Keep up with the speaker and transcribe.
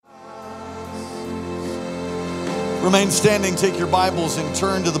Remain standing, take your Bibles and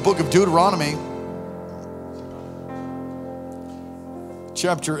turn to the book of Deuteronomy,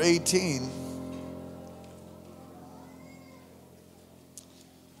 chapter 18.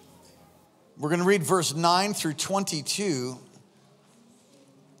 We're going to read verse 9 through 22.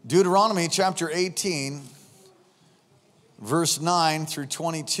 Deuteronomy chapter 18, verse 9 through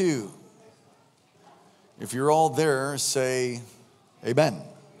 22. If you're all there, say amen.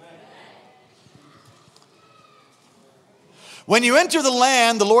 When you enter the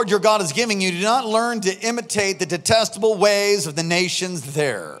land the Lord your God is giving you, do not learn to imitate the detestable ways of the nations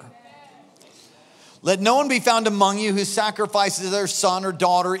there. Let no one be found among you who sacrifices their son or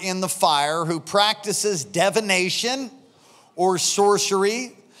daughter in the fire, who practices divination or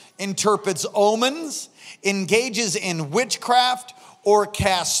sorcery, interprets omens, engages in witchcraft or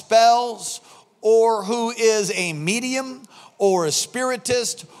casts spells, or who is a medium or a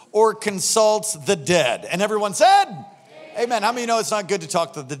spiritist or consults the dead. And everyone said, amen. How many know it's not good to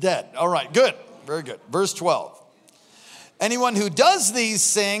talk to the dead? All right, good. Very good. Verse 12. Anyone who does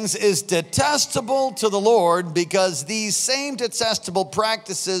these things is detestable to the Lord, because these same detestable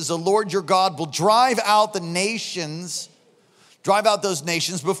practices the Lord your God will drive out those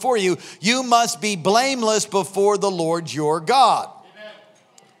nations before you. You must be blameless before the Lord your God. Amen.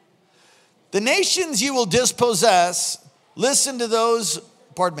 The nations you will dispossess,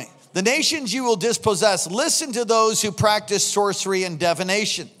 the nations you will dispossess, listen to those who practice sorcery and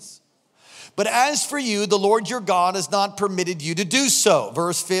divinations. But as for you, the Lord your God has not permitted you to do so.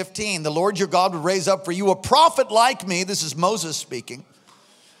 Verse 15, the Lord your God will raise up for you a prophet like me. This is Moses speaking.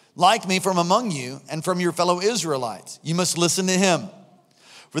 Like me from among you and from your fellow Israelites. You must listen to him.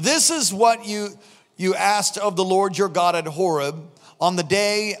 For this is what you asked of the Lord your God at Horeb, on the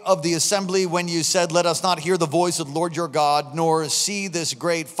day of the assembly, when you said, let us not hear the voice of the Lord your God, nor see this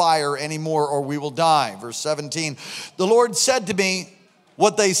great fire anymore, or we will die. Verse 17, the Lord said to me,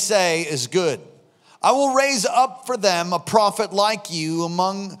 what they say is good. I will raise up for them a prophet like you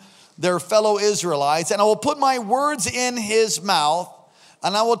among their fellow Israelites, and I will put my words in his mouth,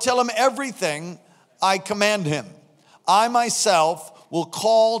 and I will tell him everything I command him. I myself will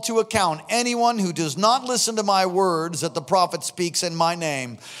call to account anyone who does not listen to my words that the prophet speaks in my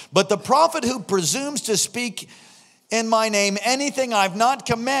name. But the prophet who presumes to speak in my name anything I've not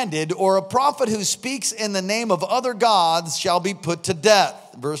commanded, or a prophet who speaks in the name of other gods, shall be put to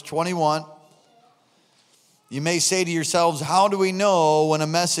death. Verse 21. You may say to yourselves, how do we know when a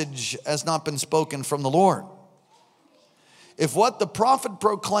message has not been spoken from the Lord? If what the prophet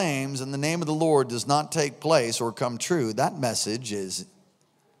proclaims in the name of the Lord does not take place or come true, that message is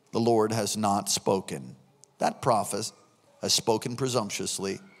the Lord has not spoken. That prophet has spoken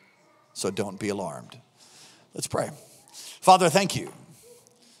presumptuously, so don't be alarmed. Let's pray. Father, thank you.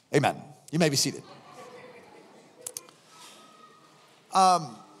 Amen. You may be seated.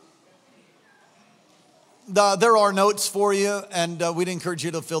 There are notes for you, and we'd encourage you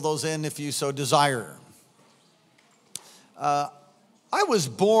to fill those in if you so desire. I was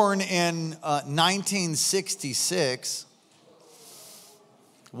born in 1966.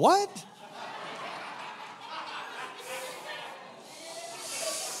 What?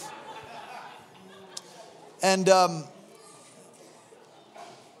 And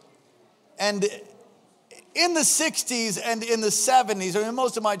in the 60s and in the 70s, I mean,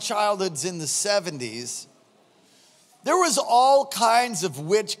 most of my childhood's in the 70s, there was all kinds of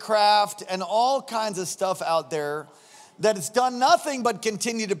witchcraft and all kinds of stuff out there that has done nothing but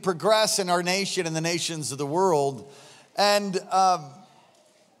continue to progress in our nation and the nations of the world. And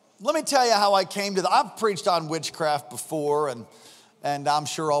let me tell you how I came to that. I've preached on witchcraft before, and I'm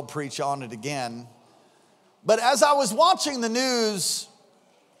sure I'll preach on it again. But as I was watching the news,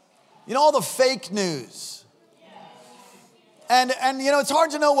 you know, all the fake news. And you know, it's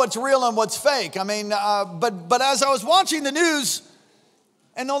hard to know what's real and what's fake. I mean, but as I was watching the news,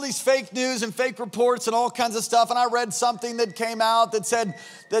 and all these fake news and fake reports and all kinds of stuff. And I read something that came out that said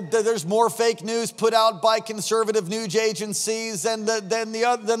that there's more fake news put out by conservative news agencies than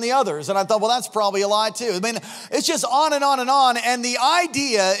the others. And I thought, well, that's probably a lie too. I mean, it's just on and on and on. And the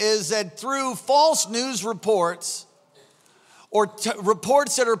idea is that through false news reports or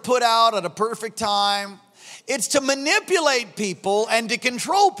reports that are put out at a perfect time, it's to manipulate people and to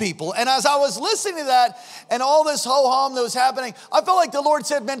control people. And as I was listening to that and all this ho-hum that was happening, I felt like the Lord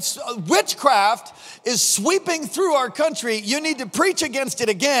said, man, witchcraft is sweeping through our country. You need to preach against it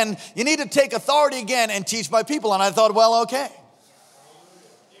again. You need to take authority again and teach my people. And I thought, well, okay.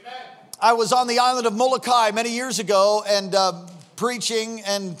 Amen. I was on the island of Molokai many years ago and preaching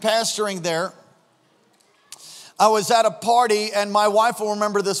and pastoring there. I was at a party, and my wife will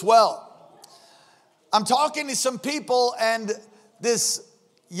remember this well. I'm talking to some people, and this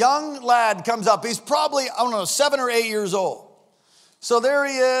young lad comes up. He's probably, 7 or 8 years old. So there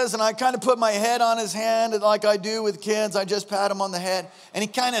he is, and I kind of put my head on his hand, and like I do with kids, I just pat him on the head, and he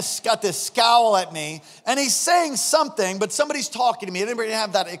kind of got this scowl at me, and he's saying something, but somebody's talking to me. Anybody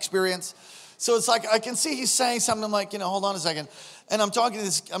have that experience? So it's like I can see he's saying something. I'm like, hold on a second, and I'm talking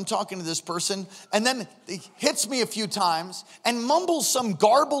to this person, and then he hits me a few times and mumbles some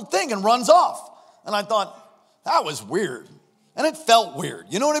garbled thing and runs off, and I thought that was weird, and it felt weird.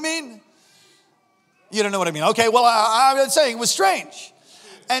 You know what I mean? You don't know what I mean. Okay, well, I was saying it was strange.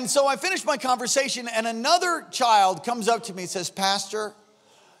 And so I finished my conversation, and another child comes up to me and says, Pastor,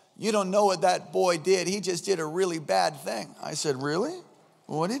 you don't know what that boy did. He just did a really bad thing. I said, really?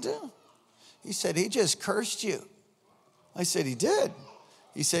 What did he do? He said, he just cursed you. I said, he did?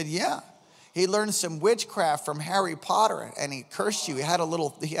 He said, yeah. He learned some witchcraft from Harry Potter, and he cursed you. He had a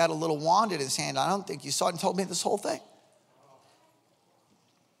little wand in his hand. I don't think you saw it, and told me this whole thing.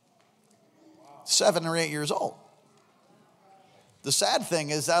 7 or 8 years old. The sad thing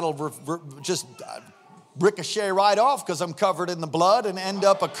is that'll just ricochet right off because I'm covered in the blood and end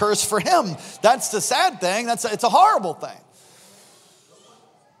up a curse for him. That's the sad thing. It's a horrible thing.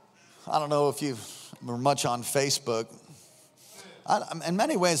 I don't know if you were much on Facebook. In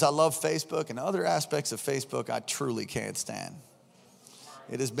many ways, I love Facebook, and other aspects of Facebook I truly can't stand.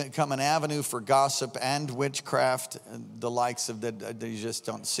 It has become an avenue for gossip and witchcraft, the likes of that you just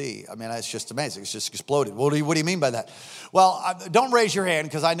don't see. I mean, it's just amazing. It's just exploded. What do you mean by that? Well, don't raise your hand,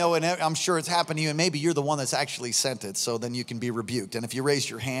 because I know, and I'm sure it's happened to you, and maybe you're the one that's actually sent it, so then you can be rebuked. And if you raise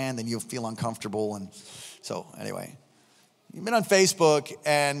your hand, then you'll feel uncomfortable. And so anyway, you've been on Facebook,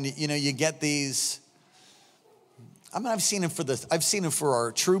 and you get these. I mean, I've seen it for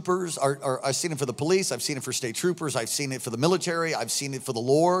our troopers, I've seen it for the police, I've seen it for state troopers, I've seen it for the military, I've seen it for the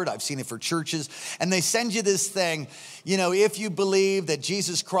Lord, I've seen it for churches. And they send you this thing, if you believe that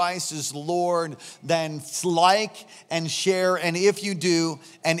Jesus Christ is Lord, then like and share. And if you do,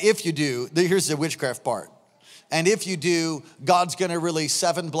 here's the witchcraft part. And if you do, God's going to release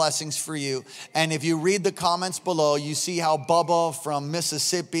 7 blessings for you. And if you read the comments below, you see how Bubba from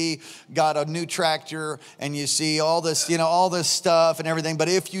Mississippi got a new tractor, and you see all this, all this stuff and everything. But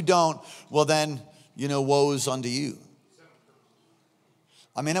if you don't, well then, woe's unto you.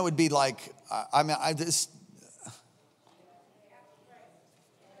 I mean, it would be like,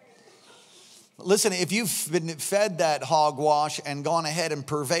 listen, if you've been fed that hogwash and gone ahead and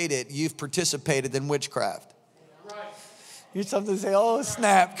purveyed it, you've participated in witchcraft. You're something to say, oh,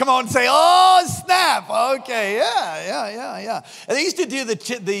 snap. Come on, say, oh, snap. Okay, yeah. And they used to do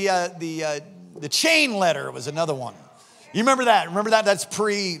the chain letter was another one. You remember that? Remember that? That's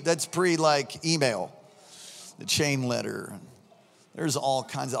pre like email. The chain letter. There's all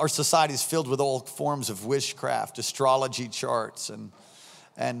kinds of, our society is filled with all forms of witchcraft, astrology charts, and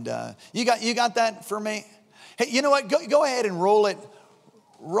you got that for me? Hey, you know what? Go ahead and roll it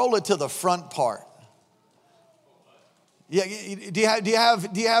to the front part. Yeah, do you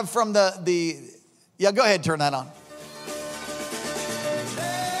have from the yeah, go ahead, turn that on.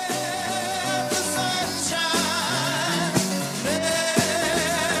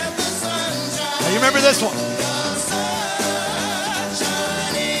 Now you remember this one?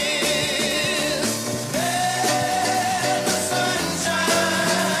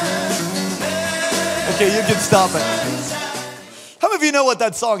 Okay, you can stop it. How many of you know what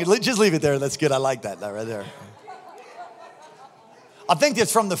that song is? Just leave it there. That's good. I like that right there. I think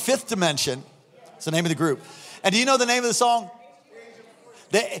it's from the Fifth Dimension. It's the name of the group. And do you know the name of the song?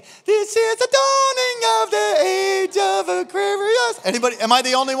 This is the dawning of the age of Aquarius. Anybody? Am I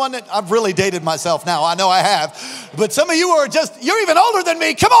the only one that I've really dated myself now? I know I have. But some of you you're even older than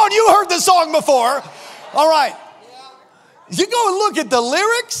me. Come on, you heard the song before. All right. You go and look at the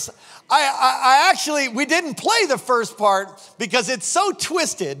lyrics. I actually, we didn't play the first part because it's so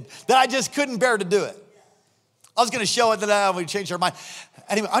twisted that I just couldn't bear to do it. I was going to show it, that we changed our mind.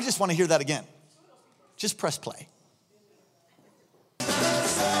 Anyway, I just want to hear that again. Just press play. Now,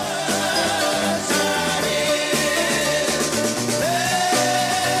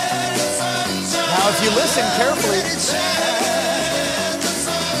 if you listen carefully,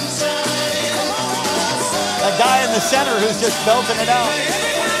 that guy in the center who's just belting it out.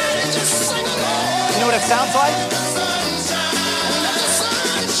 You know what it sounds like?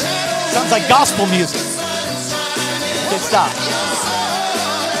 It sounds like gospel music. Okay, stop.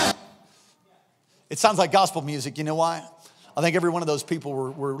 It sounds like gospel music. You know why? I think every one of those people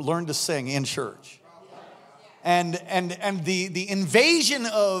were learned to sing in church. And the invasion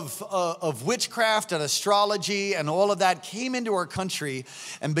of witchcraft and astrology and all of that came into our country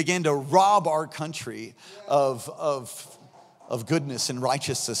and began to rob our country of goodness and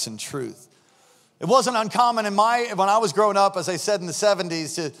righteousness and truth. It wasn't uncommon when I was growing up, as I said in the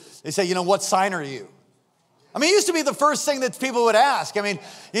 70s, they say, you know, what sign are you? I mean, it used to be the first thing that people would ask. I mean,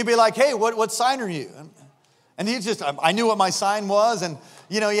 you'd be like, hey, what sign are you? And I knew what my sign was, and,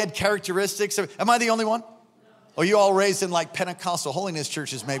 you know, he had characteristics. Am I the only one? Or you all raised in like Pentecostal holiness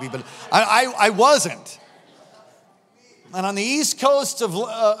churches maybe, but I wasn't. And on the east coast of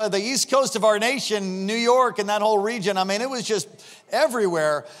our nation, New York and that whole region, I mean, it was just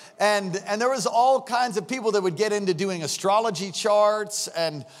everywhere. And there was all kinds of people that would get into doing astrology charts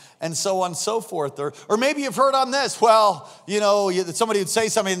and so on and so forth. Or maybe you've heard on this, well, you know, somebody would say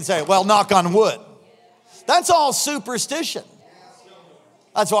something and say, well, knock on wood. That's all superstition.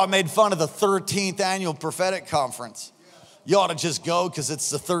 That's why I made fun of the 13th annual prophetic conference. You ought to just go because it's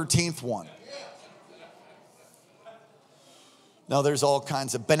the 13th one. Now, there's all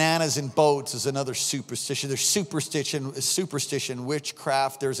kinds of bananas in boats is another superstition. There's superstition,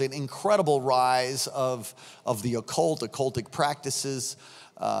 witchcraft. There's an incredible rise of the occultic practices,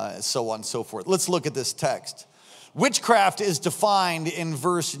 so on and so forth. Let's look at this text. Witchcraft is defined in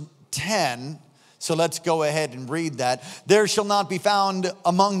verse 10. So let's go ahead and read that. There shall not be found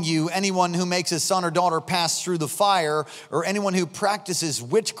among you anyone who makes his son or daughter pass through the fire, or anyone who practices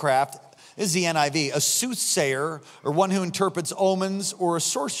witchcraft. This is the NIV, a soothsayer, or one who interprets omens, or a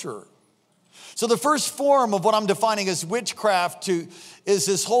sorcerer. So the first form of what I'm defining as witchcraft is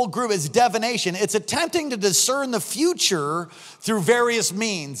this whole group, is divination. It's attempting to discern the future through various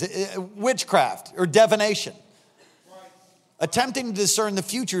means. Witchcraft or divination. Attempting to discern the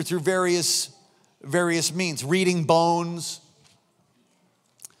future through various means. Reading bones.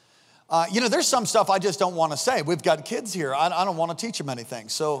 You know, there's some stuff I just don't want to say. We've got kids here. I don't want to teach them anything.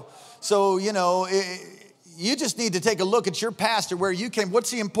 So you know, you just need to take a look at your pastor, where you came.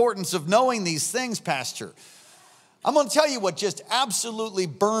 What's the importance of knowing these things, Pastor? I'm going to tell you what just absolutely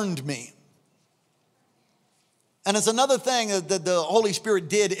burned me. And it's another thing that the Holy Spirit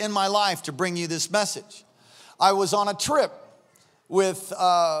did in my life to bring you this message. I was on a trip with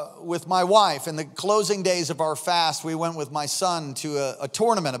my wife. In the closing days of our fast, we went with my son to a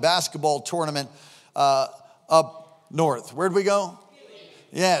tournament, a basketball tournament up north. Where'd we go?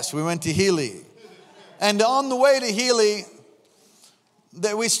 Healy. Yes, we went to Healy. And on the way to Healy,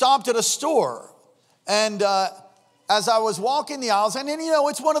 we stopped at a store. And as I was walking the aisles, and you know,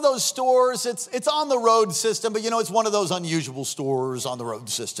 it's one of those stores, it's on the road system, but you know, it's one of those unusual stores on the road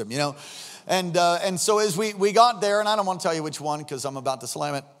system, you know. And so as we got there, and I don't want to tell you which one because I'm about to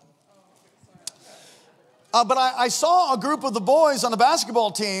slam it. But I saw a group of the boys on the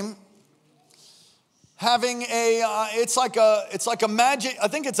basketball team having it's like a magic, I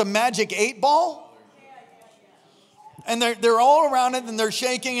think it's a magic 8-ball. And they're all around it, and they're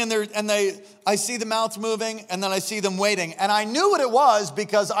shaking, I see the mouths moving, and then I see them waiting. And I knew what it was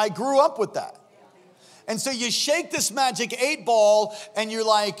because I grew up with that. And so you shake this magic 8-ball, and you're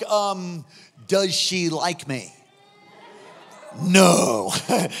like, does she like me? No.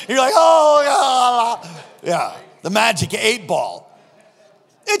 You're like, oh, yeah, the magic 8-ball.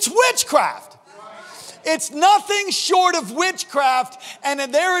 It's witchcraft. It's nothing short of witchcraft, and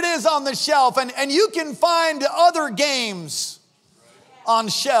there it is on the shelf. And you can find other games on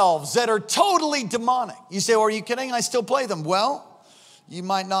shelves that are totally demonic. You say, well, are you kidding? I still play them. Well, you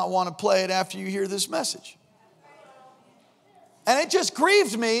might not want to play it after you hear this message. And it just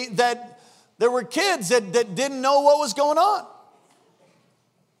grieved me that there were kids that didn't know what was going on.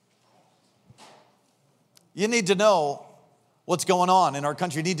 You need to know what's going on in our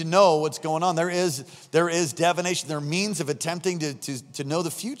country. You need to know what's going on. There is divination. There are means of attempting to know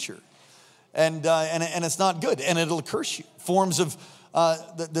the future. And it's not good. And it'll curse you. Forms of,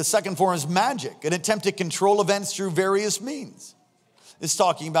 the second form is magic. An attempt to control events through various means. It's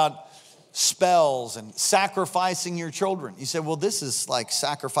talking about spells and sacrificing your children. You say, well, this is like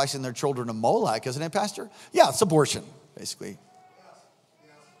sacrificing their children to Moloch, isn't it, Pastor? Yeah, it's abortion, basically.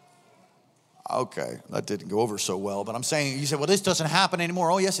 Okay, that didn't go over so well, but I'm saying, you say, well, this doesn't happen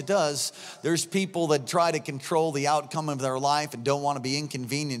anymore. Oh, yes, it does. There's people that try to control the outcome of their life and don't want to be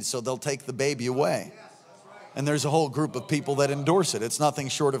inconvenienced, so they'll take the baby away. And there's a whole group of people that endorse it. It's nothing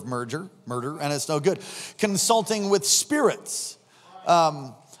short of murder, and it's no good. Consulting with spirits.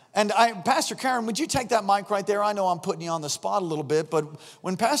 Pastor Karen, would you take that mic right there? I know I'm putting you on the spot a little bit, but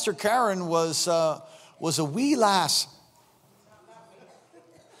when Pastor Karen was a wee lass,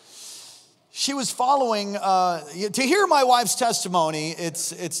 she was following, to hear my wife's testimony,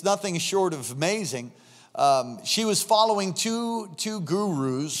 it's nothing short of amazing. she was following two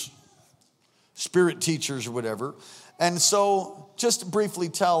gurus, spirit teachers or whatever. And so just to briefly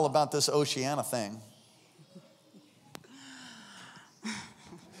tell about this Oceana thing.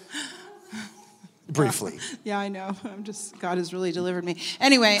 Briefly. Yeah, I know. God has really delivered me.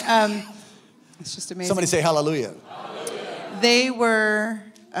 Anyway, it's just amazing. Somebody say hallelujah. They were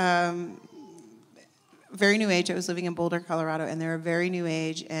very new age. I was living in Boulder, Colorado, and they were very new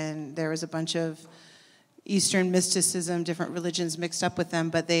age, and there was a bunch of Eastern mysticism, different religions mixed up with them,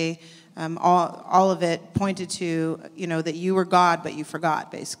 but they, all of it pointed to, that you were God, but you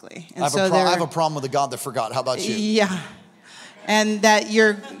forgot, basically. And I have a problem with a God that forgot. How about you? Yeah. And that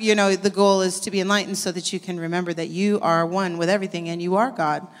the goal is to be enlightened so that you can remember that you are one with everything and you are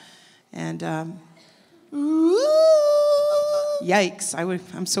God. And yikes!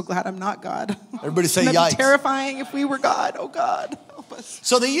 I'm so glad I'm not God. Everybody say That'd yikes. be terrifying if we were God. Oh God, help us.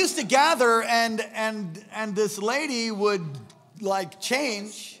 So they used to gather, and this lady would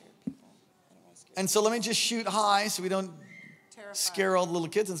change. And so let me just shoot high so we don't scare all the little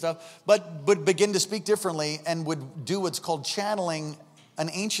kids and stuff, but begin to speak differently and would do what's called channeling an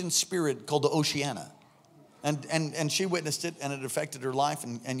ancient spirit called the Oceana. And she witnessed it, and it affected her life,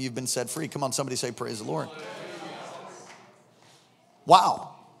 and you've been set free. Come on, somebody say praise the Lord.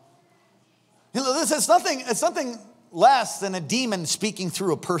 Wow. It's nothing less than a demon speaking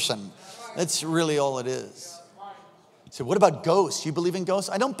through a person. That's really all it is. So what about ghosts? You believe in ghosts?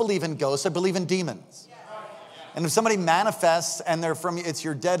 I don't believe in ghosts. I believe in demons. And if somebody manifests and it's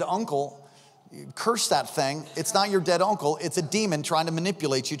your dead uncle, you curse that thing. It's not your dead uncle. It's a demon trying to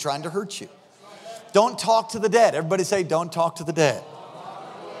manipulate you, trying to hurt you. Don't talk to the dead. Everybody say, don't talk to the dead.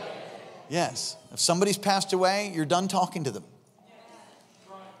 Yes. If somebody's passed away, you're done talking to them.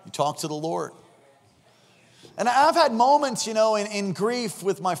 You talk to the Lord. And I've had moments, in grief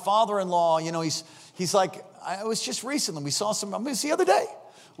with my father-in-law. He's like, I was just recently, it was the other day.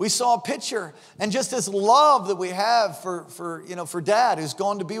 We saw a picture, and just this love that we have for Dad who's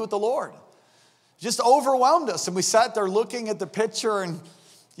gone to be with the Lord just overwhelmed us. And we sat there looking at the picture and,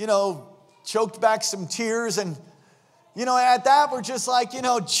 choked back some tears. And, at that, we're just like,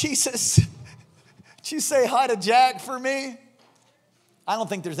 Jesus, did you say hi to Jack for me? I don't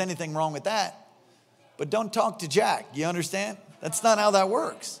think there's anything wrong with that. But don't talk to Jack. You understand? That's not how that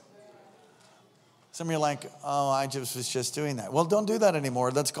works. Some of you are like, oh, I was just doing that. Well, don't do that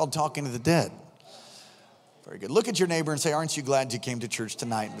anymore. That's called talking to the dead. Very good. Look at your neighbor and say, aren't you glad you came to church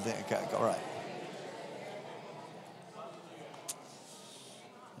tonight? Okay, all right.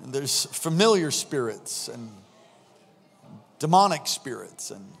 And there's familiar spirits and demonic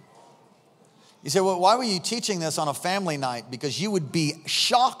spirits. And you say, well, why were you teaching this on a family night? Because you would be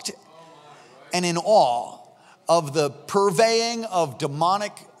shocked and in awe of the purveying of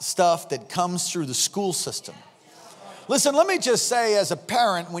demonic stuff that comes through the school system. Listen, let me just say, as a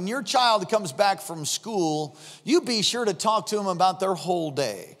parent, when your child comes back from school, you be sure to talk to them about their whole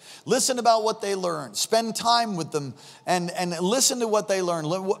day. Listen about what they learned. Spend time with them and listen to what they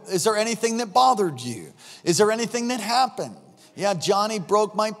learned. Is there anything that bothered you? Is there anything that happened? Yeah, Johnny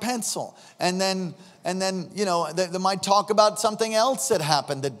broke my pencil. And then they might talk about something else that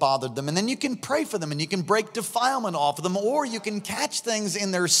happened that bothered them. And then you can pray for them and you can break defilement off of them, or you can catch things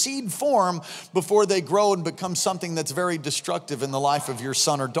in their seed form before they grow and become something that's very destructive in the life of your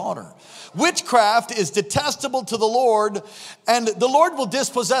son or daughter. Witchcraft is detestable to the Lord, and the Lord will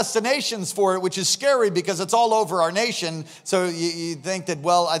dispossess the nations for it, which is scary because it's all over our nation. So you think that,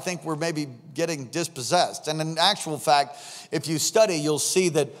 well, I think we're maybe getting dispossessed. And in actual fact, if you study, you'll see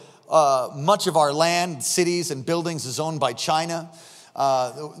that much of our land, cities, and buildings is owned by China.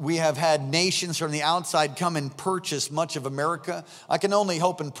 We have had nations from the outside come and purchase much of America. I can only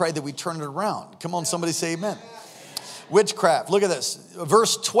hope and pray that we turn it around. Come on, somebody say amen. Witchcraft. Look at this.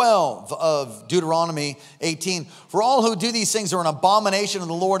 Verse 12 of Deuteronomy 18. For all who do these things are an abomination of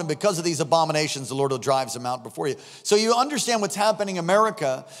the Lord, and because of these abominations, the Lord will drive them out before you. So you understand what's happening in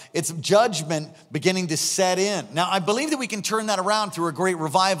America. It's judgment beginning to set in. Now, I believe that we can turn that around through a great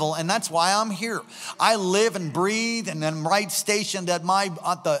revival, and that's why I'm here. I live and breathe, and I'm right stationed at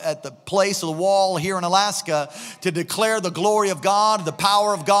the place of the wall here in Alaska to declare the glory of God, the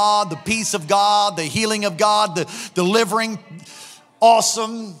power of God, the peace of God, the healing of God, the delivering,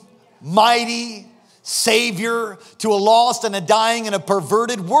 awesome, mighty Savior to a lost and a dying and a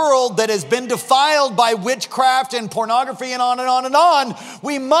perverted world that has been defiled by witchcraft and pornography and on and on and on.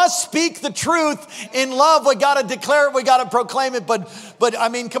 We must speak the truth in love. We got to declare it. We got to proclaim it. But I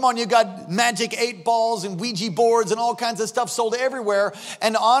mean, come on, you got magic 8 balls and Ouija boards and all kinds of stuff sold everywhere.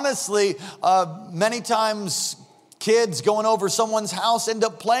 And honestly, many times kids going over someone's house end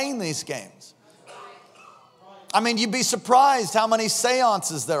up playing these games. I mean, you'd be surprised how many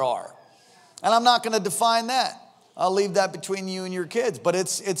seances there are. And I'm not going to define that. I'll leave that between you and your kids, but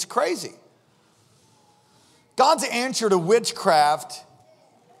it's crazy. God's answer to witchcraft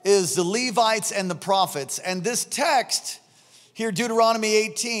is the Levites and the prophets. And this text here, Deuteronomy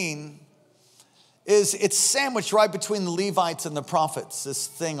 18, it's sandwiched right between the Levites and the prophets, this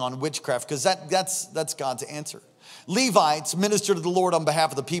thing on witchcraft, because that's God's answer. Levites minister to the Lord on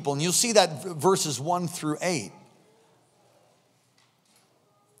behalf of the people, and you'll see that verses 1 through 8.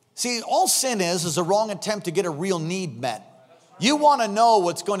 See, all sin is a wrong attempt to get a real need met. You want to know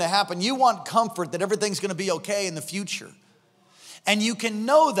what's going to happen. You want comfort that everything's going to be okay in the future. And you can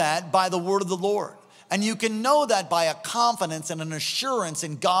know that by the word of the Lord. And you can know that by a confidence and an assurance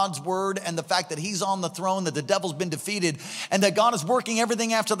in God's word and the fact that he's on the throne, that the devil's been defeated, and that God is working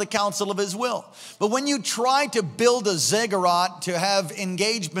everything after the counsel of his will. But when you try to build a ziggurat to have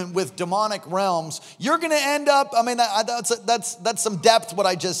engagement with demonic realms, you're going to end up, I mean, that's some depth what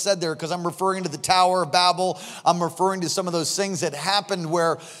I just said there, because I'm referring to the Tower of Babel. I'm referring to some of those things that happened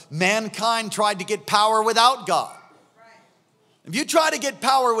where mankind tried to get power without God. If you try to get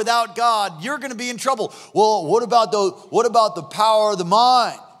power without God, you're going to be in trouble. Well, what about the power of the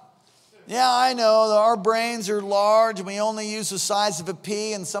mind? Yeah, I know our brains are large and we only use the size of a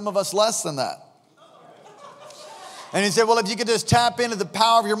pea, and some of us less than that. And he said, well, if you could just tap into the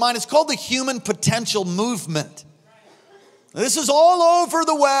power of your mind, it's called the human potential movement. This is all over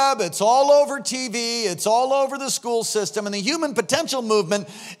the web, it's all over TV, it's all over the school system, and the human potential movement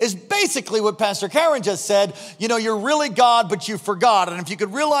is basically what Pastor Karen just said. You know, you're really God, but you forgot. And if you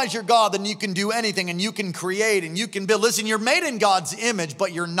could realize you're God, then you can do anything, and you can create, and you can build. Listen, you're made in God's image,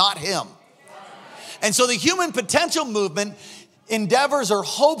 but you're not him. And so the human potential movement endeavors or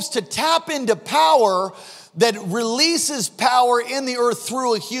hopes to tap into power that releases power in the earth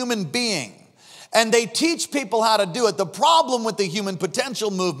through a human being. And they teach people how to do it. The problem with the human potential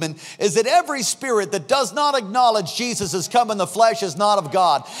movement is that every spirit that does not acknowledge Jesus has come in the flesh is not of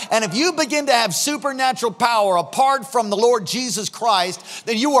God. And if you begin to have supernatural power apart from the Lord Jesus Christ,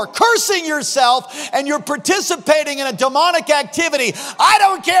 then you are cursing yourself and you're participating in a demonic activity. I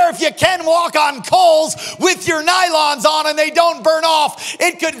don't care if you can walk on coals with your nylons on and they don't burn off.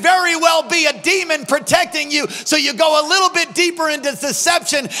 It could very well be a demon protecting you. So you go a little bit deeper into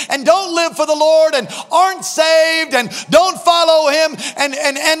deception and don't live for the Lord and aren't saved and don't follow him and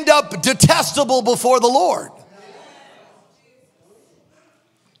end up detestable before the Lord.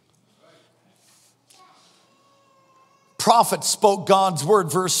 Prophet spoke God's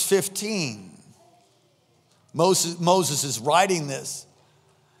word, verse 15. Moses is writing this.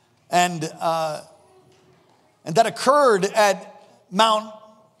 And that occurred at Mount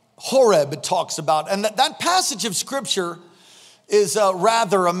Horeb, it talks about. And that passage of scripture is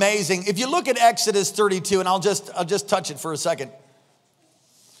rather amazing. If you look at Exodus 32, and I'll just touch it for a second.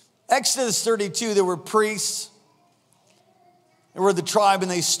 Exodus 32, there were priests. They were the tribe,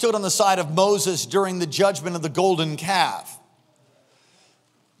 and they stood on the side of Moses during the judgment of the golden calf.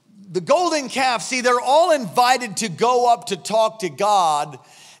 The golden calf, see, they're all invited to go up to talk to God.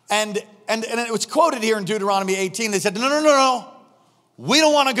 And it was quoted here in Deuteronomy 18. They said, no, we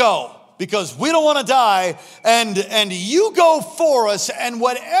don't want to go, because we don't want to die, and you go for us, and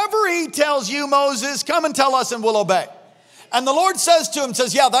whatever he tells you, Moses, come and tell us and we'll obey. And the Lord says to him,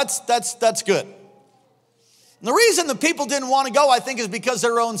 yeah, that's good. And the reason the people didn't want to go, I think, is because of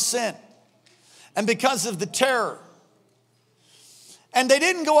their own sin and because of the terror. And they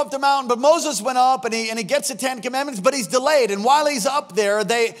didn't go up the mountain, but Moses went up and he gets the 10 Commandments, but he's delayed. And while he's up there,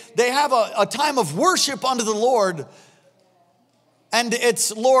 they have a time of worship unto the Lord. And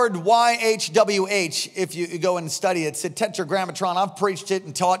it's Lord YHWH, if you go and study it. It's a tetragrammaton. I've preached it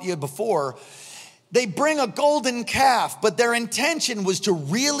and taught you before. They bring a golden calf, but their intention was to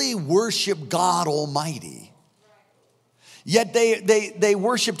really worship God Almighty. Yet they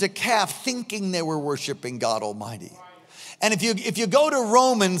worshiped a calf thinking they were worshiping God Almighty. And if you go to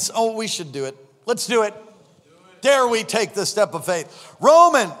Romans, we should do it. Let's do it. Dare we take the step of faith.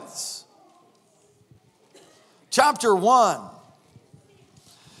 Romans chapter 1.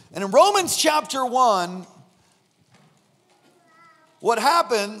 And in Romans chapter 1, what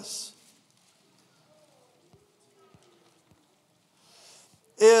happens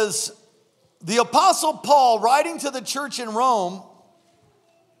is the Apostle Paul, writing to the church in Rome,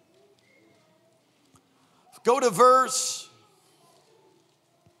 go to verse,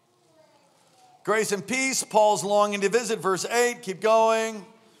 grace and peace, Paul's longing to visit, verse 8, keep going.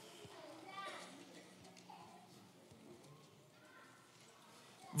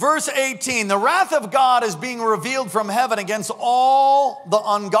 Verse 18, the wrath of God is being revealed from heaven against all the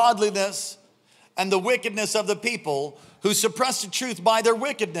ungodliness and the wickedness of the people who suppress the truth by their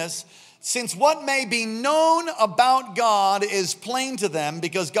wickedness, since what may be known about God is plain to them,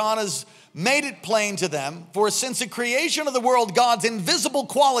 because God has made it plain to them. For since the creation of the world, God's invisible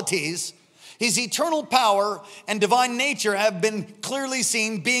qualities, his eternal power and divine nature have been clearly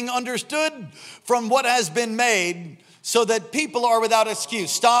seen, being understood from what has been made, so that people are without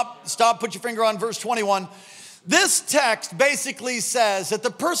excuse. Stop, put your finger on verse 21. This text basically says that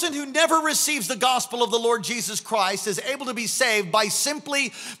the person who never receives the gospel of the Lord Jesus Christ is able to be saved by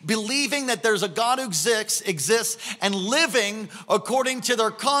simply believing that there's a God who exists and living according to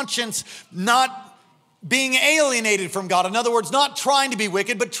their conscience, not being alienated from God. In other words, not trying to be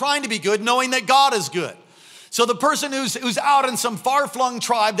wicked, but trying to be good, knowing that God is good. So the person who's out in some far-flung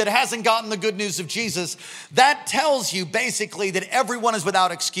tribe that hasn't gotten the good news of Jesus, that tells you basically that everyone is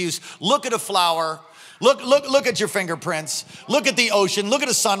without excuse. Look at a flower. Look at your fingerprints. Look at the ocean. Look at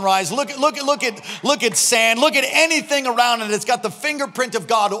a sunrise. Look at sand. Look at anything around it. It's got the fingerprint of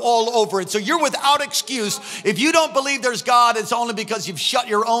God all over it. So you're without excuse. If you don't believe there's God, it's only because you've shut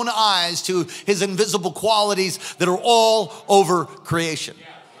your own eyes to his invisible qualities that are all over creation.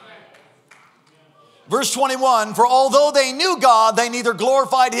 Verse 21, for although they knew God, they neither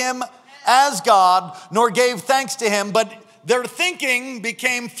glorified him as God nor gave thanks to him, but their thinking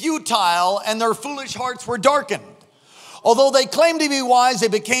became futile and their foolish hearts were darkened. Although they claimed to be wise, they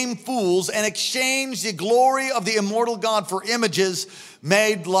became fools and exchanged the glory of the immortal God for images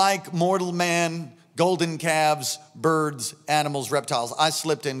made like mortal man, golden calves, birds, animals, reptiles. I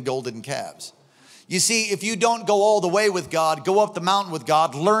slipped in golden calves. You see, if you don't go all the way with God, go up the mountain with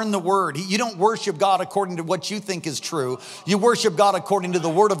God, learn the word. You don't worship God according to what you think is true. You worship God according to the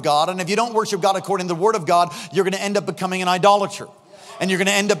word of God. And if you don't worship God according to the word of God, you're going to end up becoming an idolater. And you're going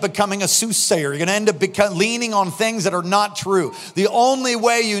to end up becoming a soothsayer. You're going to end up leaning on things that are not true. The only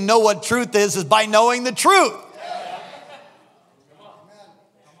way you know what truth is by knowing the truth.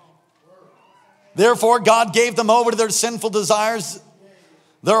 Therefore, God gave them over to their sinful desires,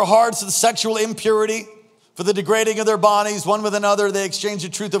 their hearts to the sexual impurity, for the degrading of their bodies, one with another. They exchanged the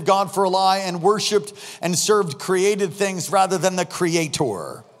truth of God for a lie and worshiped and served created things rather than the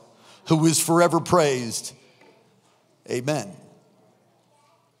Creator, who is forever praised. Amen.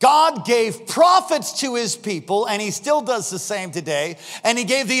 God gave prophets to his people, and he still does the same today. And he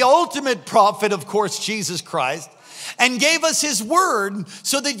gave the ultimate prophet, of course, Jesus Christ, and gave us his word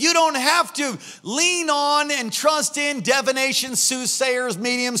so that you don't have to lean on and trust in divination, soothsayers,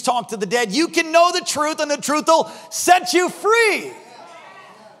 mediums, talk to the dead. You can know the truth, and the truth will set you free.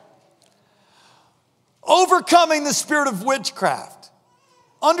 Overcoming the spirit of witchcraft.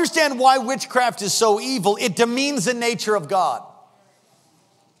 Understand why witchcraft is so evil. It demeans the nature of God.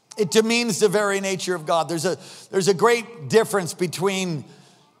 It demeans the very nature of God. There's a great difference between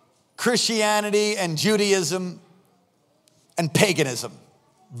Christianity and Judaism and paganism.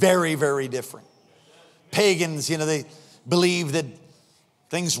 Very, very different. Pagans, they believe that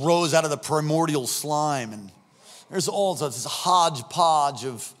things rose out of the primordial slime. And there's all this hodgepodge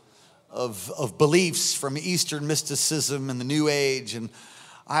of beliefs from Eastern mysticism and the New Age. And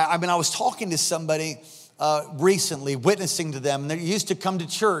I was talking to somebody recently, witnessing to them. They used to come to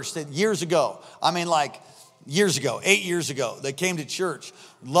church that years ago. 8 years ago, they came to church,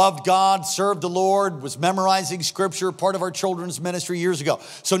 loved God, served the Lord, was memorizing scripture, part of our children's ministry years ago.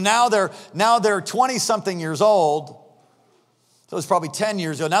 So now they're 20-something years old. So it was probably 10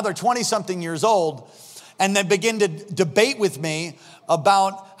 years ago. Now they're 20-something years old, and they begin to debate with me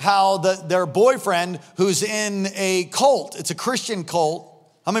about how their boyfriend, who's in a cult, it's a Christian cult.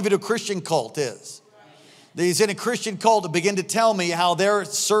 How many of you know what a Christian cult is? He's in a Christian cult, to begin to tell me how they're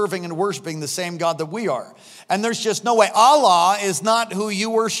serving and worshiping the same God that we are. And there's just no way. Allah is not who you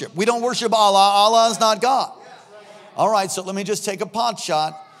worship. We don't worship Allah. Allah is not God. All right, so let me just take a pot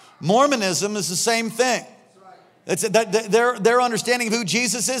shot. Mormonism is the same thing. Their understanding of who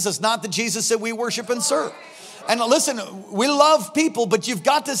Jesus is not the Jesus that we worship and serve. And listen, we love people, but you've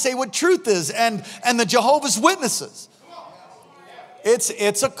got to say what truth is. And the Jehovah's Witnesses.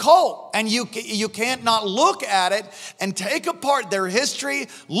 It's a cult, and you can't not look at it and take apart their history.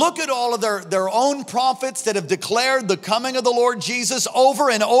 Look at all of their own prophets that have declared the coming of the Lord Jesus over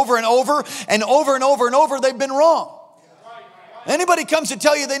and over and over and over and over and over. They've been wrong. Anybody comes to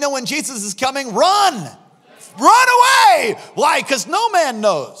tell you they know when Jesus is coming, run away. Why? Because no man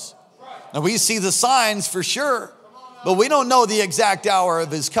knows. Now we see the signs for sure, but we don't know the exact hour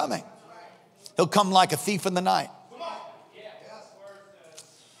of his coming. He'll come like a thief in the night.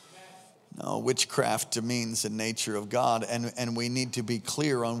 No, witchcraft demeans the nature of God, and we need to be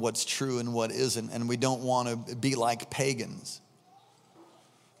clear on what's true and what isn't, and we don't want to be like pagans.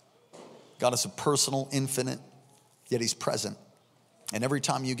 God is a personal, infinite, yet he's present. And every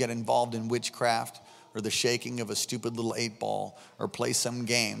time you get involved in witchcraft or the shaking of a stupid little 8-ball or play some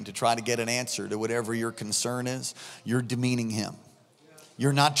game to try to get an answer to whatever your concern is, you're demeaning him.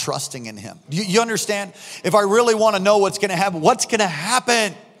 You're not trusting in him. You understand? If I really want to know what's going to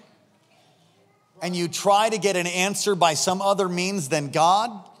happen? And you try to get an answer by some other means than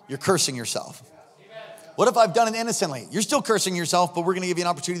God, you're cursing yourself. What if I've done it innocently? You're still cursing yourself, but we're going to give you an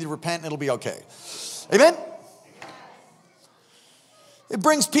opportunity to repent and it'll be okay. Amen? It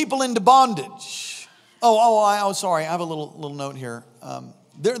brings people into bondage. Sorry. I have a little note here.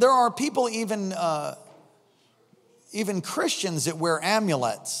 There are people, even Christians, that wear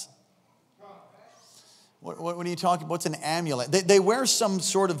amulets. What are you talking about? What's an amulet? They wear some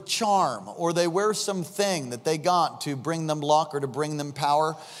sort of charm, or they wear something that they got to bring them luck or to bring them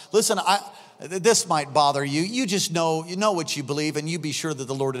power. Listen, this might bother you. You just know what you believe, and you be sure that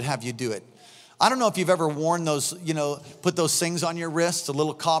the Lord would have you do it. I don't know if you've ever worn those, put those things on your wrists, the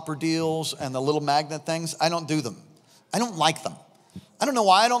little copper deals and the little magnet things. I don't do them. I don't like them. I don't know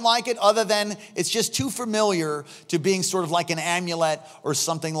why I don't like it, other than it's just too familiar to being sort of like an amulet or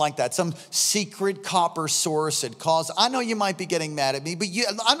something like that. Some secret copper source that caused. I know you might be getting mad at me, but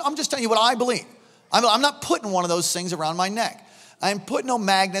I'm just telling you what I believe. I'm not putting one of those things around my neck. I'm putting no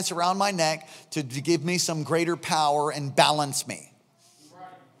magnets around my neck to give me some greater power and balance me.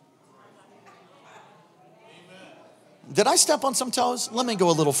 Did I step on some toes? Let me go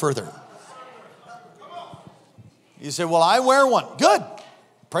a little further. You say, well, I wear one. Good.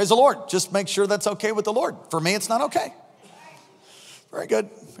 Praise the Lord. Just make sure that's okay with the Lord. For me, it's not okay. Very good.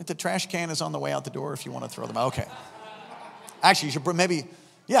 The trash can is on the way out the door if you want to throw them out. Okay. Actually, you should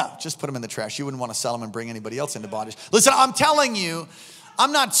just put them in the trash. You wouldn't want to sell them and bring anybody else into bondage. Listen, I'm telling you,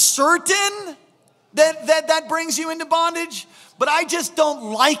 I'm not certain that brings you into bondage, but I just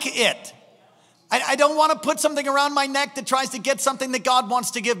don't like it. I don't want to put something around my neck that tries to get something that God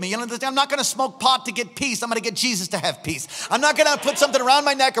wants to give me. I'm not going to smoke pot to get peace. I'm going to get Jesus to have peace. I'm not going to put something around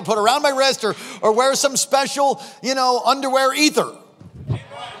my neck or put around my wrist or wear some special, underwear either.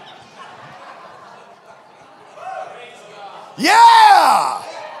 Yeah!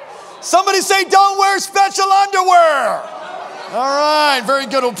 Somebody say, don't wear special underwear. All right, very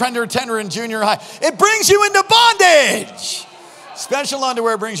good, old tender in junior high. It brings you into bondage. Special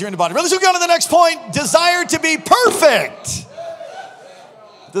underwear brings you into bondage. Let's go to the next point. Desire to be perfect.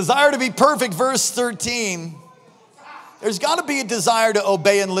 Desire to be perfect, verse 13. There's got to be a desire to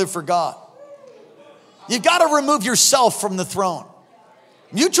obey and live for God. You've got to remove yourself from the throne.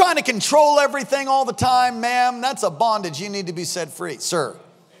 You trying to control everything all the time, ma'am, that's a bondage. You need to be set free, sir.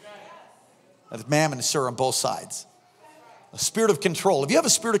 That's ma'am and sir on both sides. A spirit of control. If you have a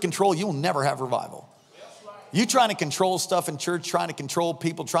spirit of control, you will never have revival. You trying to control stuff in church, trying to control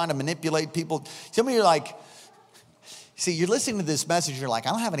people, trying to manipulate people. Some of you are like, see, you're listening to this message, you're like,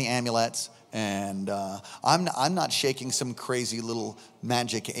 I don't have any amulets, and I'm not shaking some crazy little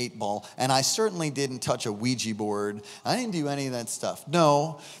magic 8-ball, and I certainly didn't touch a Ouija board. I didn't do any of that stuff.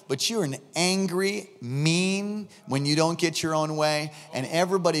 No, but you're an angry, mean when you don't get your own way, and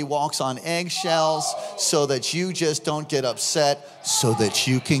everybody walks on eggshells so that you just don't get upset, so that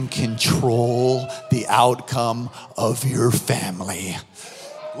you can control the outcome of your family.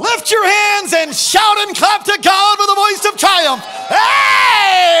 Lift your hands and shout and clap to God with a voice of triumph.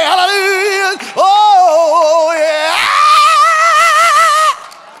 Hey, hallelujah. Oh, yeah.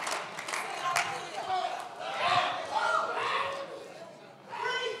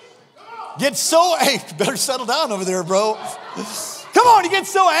 Get so, hey, better settle down over there, bro. Come on, you get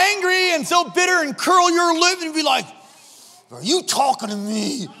so angry and so bitter and curl your lip and be like, are you talking to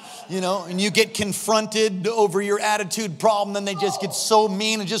me? And you get confronted over your attitude problem, then they just get so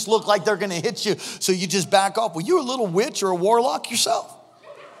mean and just look like they're going to hit you. So you just back off. Well, you're a little witch or a warlock yourself.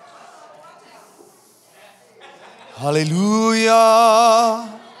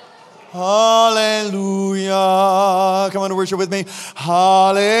 Hallelujah. Hallelujah. Come on to worship with me.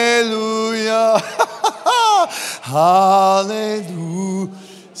 Hallelujah. Hallelujah.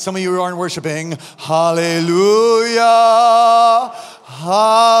 Some of you aren't worshiping. Hallelujah.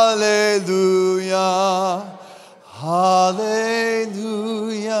 Hallelujah.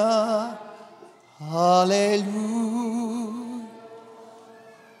 Hallelujah. Hallelujah.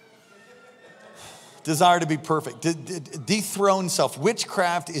 Desire to be perfect. Dethrone self.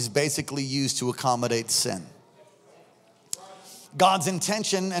 Witchcraft is basically used to accommodate sin. God's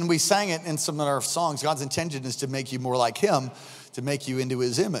intention, and we sang it in some of our songs, God's intention is to make you more like him, to make you into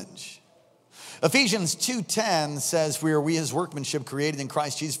his image. Ephesians 2:10 says, we are his workmanship created in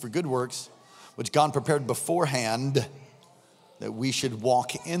Christ Jesus for good works, which God prepared beforehand that we should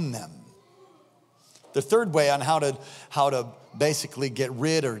walk in them. The third way on how to basically get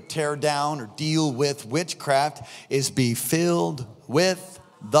rid or tear down or deal with witchcraft is be filled with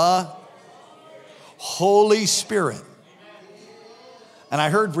the Holy Spirit. And I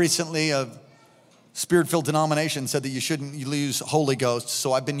heard recently a Spirit-filled denomination said that you shouldn't use Holy Ghost,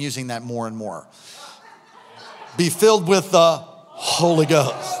 so I've been using that more and more. Be filled with the Holy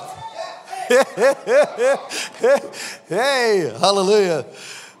Ghost. Hey, hallelujah.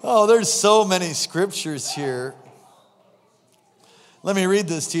 Oh, there's so many scriptures here. Let me read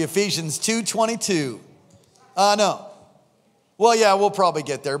this to you. Ephesians 2:22. No. Well, yeah, we'll probably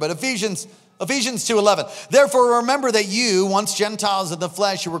get there, but Ephesians 2:11. Therefore, remember that you, once Gentiles in the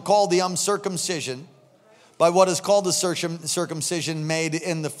flesh, you were called the uncircumcision by what is called the circumcision made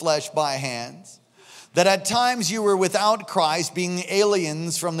in the flesh by hands. That at times you were without Christ, being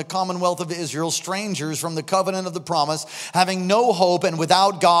aliens from the commonwealth of Israel, strangers from the covenant of the promise, having no hope and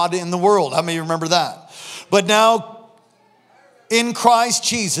without God in the world. How many remember that? But now, in Christ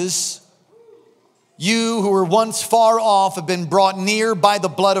Jesus, you who were once far off have been brought near by the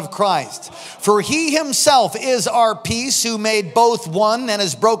blood of Christ. For he himself is our peace, who made both one and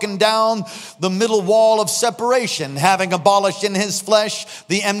has broken down the middle wall of separation, having abolished in his flesh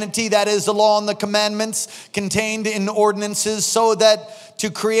the enmity, that is the law and the commandments contained in ordinances, so that to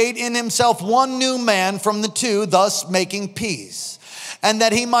create in himself one new man from the two, thus making peace. And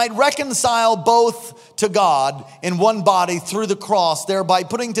that he might reconcile both to God in one body through the cross, thereby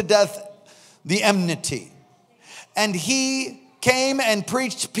putting to death the enmity. And he came and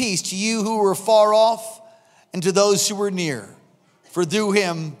preached peace to you who were far off and to those who were near. For through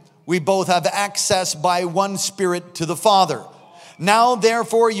him we both have access by one Spirit to the Father. Now,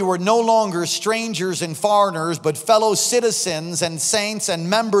 therefore, you are no longer strangers and foreigners, but fellow citizens and saints and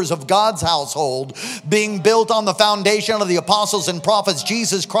members of God's household, being built on the foundation of the apostles and prophets,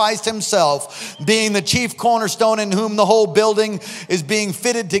 Jesus Christ himself, being the chief cornerstone, in whom the whole building is being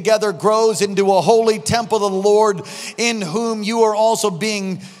fitted together, grows into a holy temple of the Lord, in whom you are also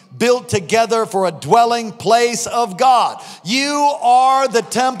being built together for a dwelling place of God. You are the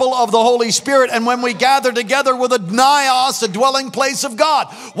temple of the Holy Spirit, and when we gather together with a naos, a dwelling place of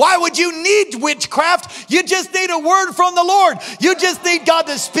God. Why would you need witchcraft? You just need a word from the Lord. You just need God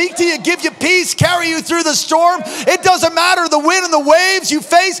to speak to you, give you peace, carry you through the storm. It doesn't matter the wind and the waves you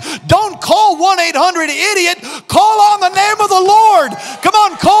face. Don't call 1-800-IDIOT. Call on the name of the Lord. Come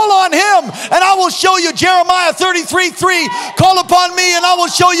on, call on him, and I will show you. Jeremiah 33:3. Call upon me, and I will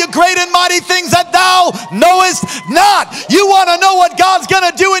show you great and mighty things that thou knowest not. You want to know what God's going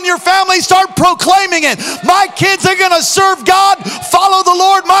to do in your family? Start proclaiming it. My kids are going to serve God, follow the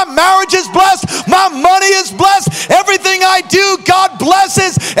Lord. My marriage is blessed. My money is blessed. Everything I do, God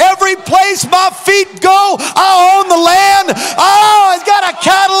blesses. Every place my feet go, I own the land. Oh, I've got a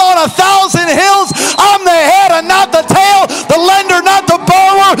cattle on 1,000 hills. I'm the head and not the tail, the lender, not the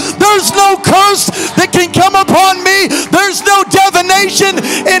borrower. There's no curse that can come upon me. There's no divination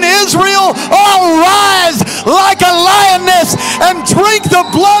in Israel. I'll rise like a lioness and drink the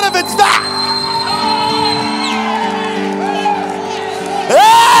blood of its fat.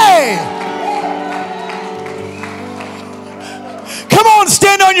 Hey! Come on,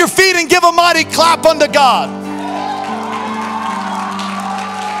 stand on your feet and give a mighty clap unto God.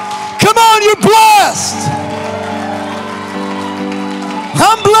 Come on, you're blessed.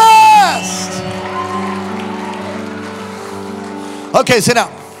 I'm blessed. Okay, sit down.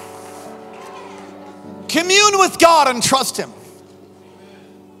 Commune with God and trust him.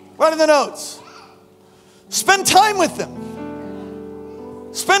 Write in the notes. Spend time with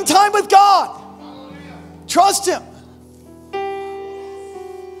him. Spend time with God. Trust him.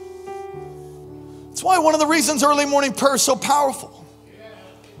 That's why one of the reasons early morning prayer is so powerful.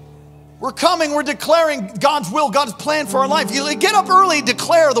 We're coming, we're declaring God's will, God's plan for our life. You get up early,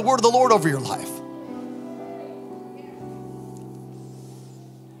 declare the word of the Lord over your life.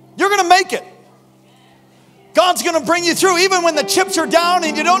 You're going to make it. God's going to bring you through even when the chips are down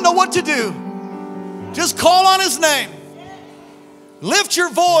and you don't know what to do. Just call on his name. Lift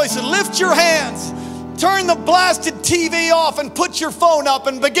your voice and lift your hands. Turn the blasted TV off and put your phone up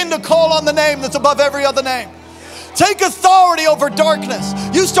and begin to call on the name that's above every other name. Take authority over darkness.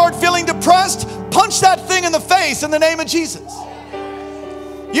 You start feeling depressed, punch that thing in the face in the name of Jesus.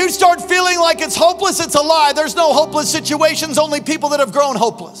 You start feeling like it's hopeless, it's a lie. There's no hopeless situations, only people that have grown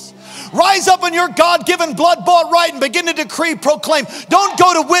hopeless. Rise up in your God-given, blood-bought right and begin to decree, proclaim. Don't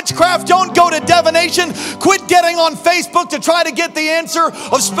go to witchcraft. Don't go to divination. Quit getting on Facebook to try to get the answer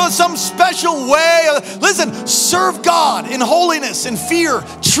of some special way. Listen, serve God in holiness and fear.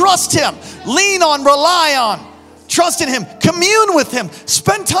 Trust him. Lean on, rely on. Trust in him. Commune with him.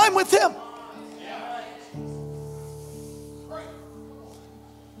 Spend time with him.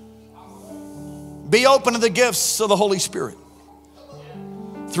 Be open to the gifts of the Holy Spirit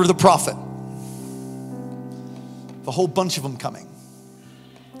through the prophet. A whole bunch of them coming.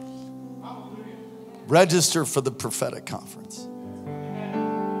 Register for the prophetic conference.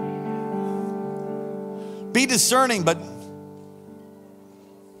 Be discerning, but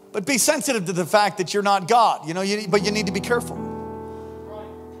be sensitive to the fact that you're not God. But you need to be careful.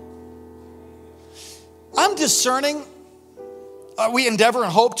 I'm discerning. We endeavor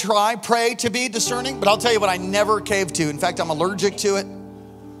and hope, try, pray to be discerning. But I'll tell you what I never cave to. In fact, I'm allergic to it.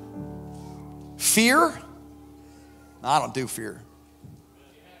 Fear. I don't do fear.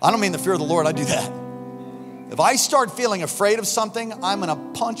 I don't mean the fear of the Lord. I do that. If I start feeling afraid of something, I'm going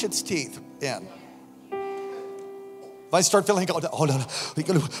to punch its teeth in. If I start feeling, oh no, what are we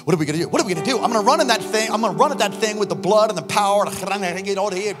going to do? What are we going to do? I'm going to run in that thing. I'm going to run at that thing with the blood and the power.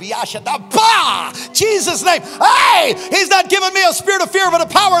 Jesus' name. Hey, he's not giving me a spirit of fear, but a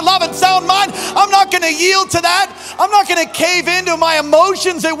power, love, and sound mind. I'm not going to yield to that. I'm not going to cave into my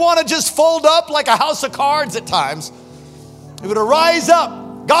emotions. They want to just fold up like a house of cards at times. It would rise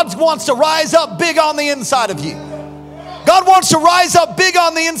up. God wants to rise up big on the inside of you. God wants to rise up big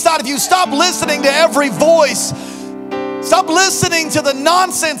on the inside of you. Stop listening to every voice. Stop listening to the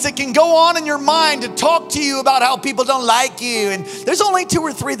nonsense that can go on in your mind to talk to you about how people don't like you. And there's only 2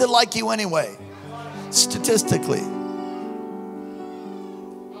 or 3 that like you anyway, statistically.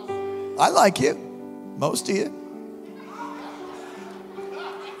 I like you, most of you.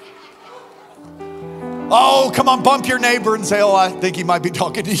 Oh, come on, bump your neighbor and say, oh, I think he might be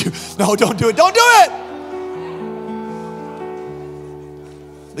talking to you. No, don't do it. Don't do it.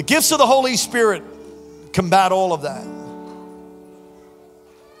 The gifts of the Holy Spirit combat all of that.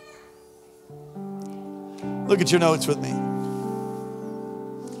 Look at your notes with me.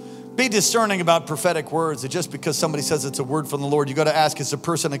 Be discerning about prophetic words. That just because somebody says it's a word from the Lord, you got to ask, is the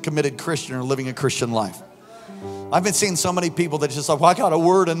person a committed Christian or living a Christian life? I've been seeing so many people that just like, well, I got a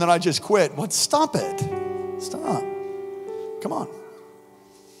word and then I just quit. What? Stop it. Stop. Come on.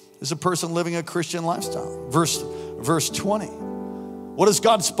 Is a person living a Christian lifestyle? Verse 20. What has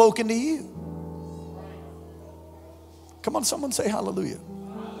God spoken to you? Come on, someone say hallelujah.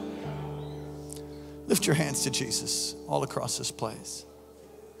 Lift your hands to Jesus all across this place.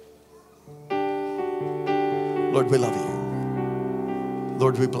 Lord, we love you.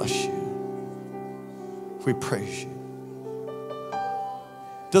 Lord, we bless you. We praise you.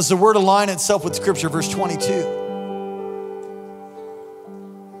 Does the word align itself with Scripture? Verse 22.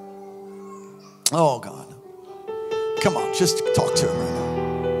 Oh, God. Come on, just talk to him right now.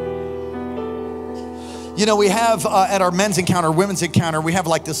 You know, we have at our men's encounter, women's encounter, we have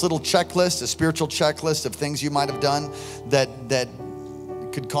like this little checklist, a spiritual checklist of things you might have done that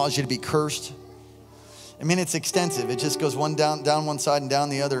could cause you to be cursed. I mean, it's extensive. It just goes down one side and down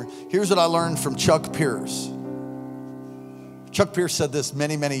the other. Here's what I learned from Chuck Pierce. Chuck Pierce said this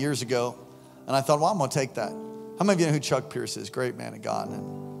many, many years ago, and I thought, well, I'm going to take that. How many of you know who Chuck Pierce is? Great man of God.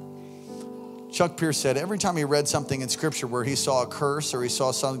 And Chuck Pierce said every time he read something in Scripture where he saw a curse or he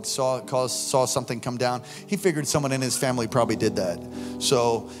saw something come down, he figured someone in his family probably did that.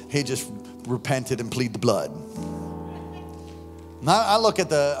 So he just repented and pleaded the blood. Now I look at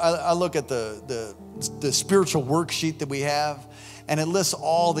the spiritual worksheet that we have, and it lists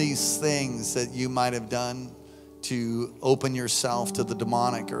all these things that you might have done to open yourself to the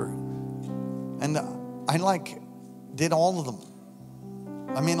demonic, and I did all of them.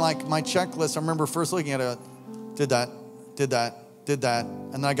 I mean, like my checklist, I remember first looking at it, did that,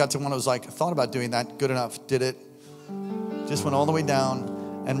 and then I got to one I was like, I thought about doing that, good enough, did it. Just went all the way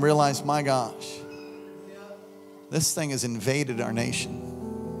down and realized, my gosh, this thing has invaded our nation.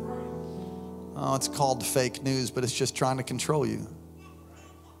 Oh, it's called fake news, but it's just trying to control you.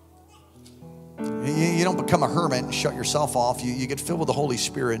 You don't become a hermit and shut yourself off. You get filled with the Holy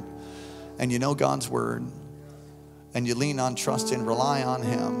Spirit, and you know God's word, and you lean on, trust in, rely on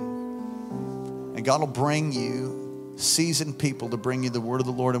Him. And God will bring you seasoned people to bring you the word of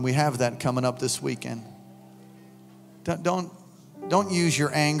the Lord, and we have that coming up this weekend. Don't use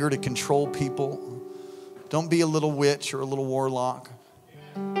your anger to control people. Don't be a little witch or a little warlock.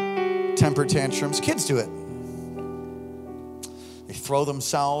 Temper tantrums. Kids do it. They throw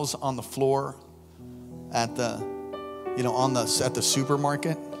themselves on the floor at the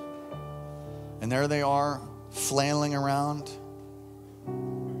supermarket, and there they are flailing around.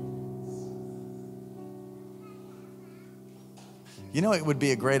 You know, it would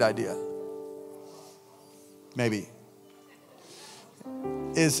be a great idea, maybe,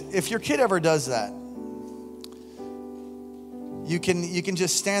 is if your kid ever does that, you can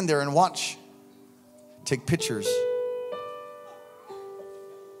just stand there and watch, take pictures.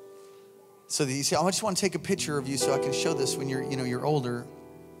 So that you say, I just want to take a picture of you so I can show this when you're older.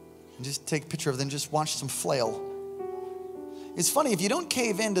 And just take a picture of them, just watch them flail. It's funny, if you don't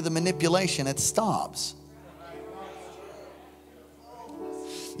cave into the manipulation, it stops.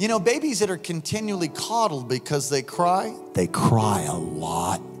 You know, babies that are continually coddled because they cry a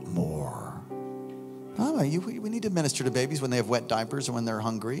lot more. We need to minister to babies when they have wet diapers and when they're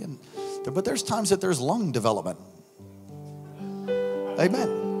hungry. But there's times that there's lung development.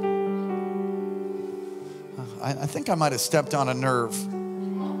 Amen. I think I might have stepped on a nerve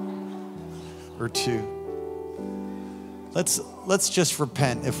or two. Let's just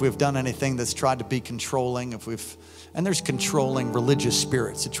repent if we've done anything that's tried to be controlling. And there's controlling religious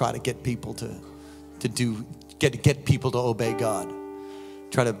spirits to try to get people get people to obey God.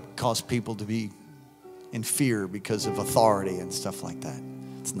 Try to cause people to be in fear because of authority and stuff like that.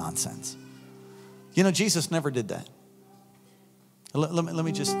 It's nonsense. You know, Jesus never did that. Let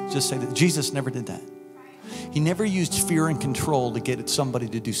me just say that Jesus never did that. He never used fear and control to get somebody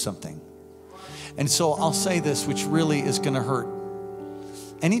to do something. And so I'll say this, which really is going to hurt.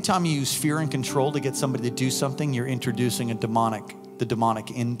 Anytime you use fear and control to get somebody to do something, you're introducing the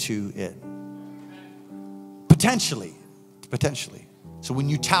demonic into it. Potentially. So when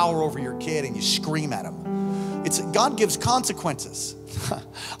you tower over your kid and you scream at him, God gives consequences.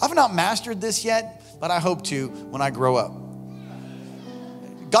 I've not mastered this yet, but I hope to when I grow up.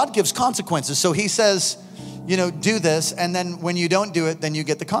 God gives consequences. So he says, do this, and then when you don't do it, then you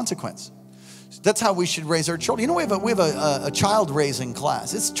get the consequence. That's how we should raise our children. We have a child raising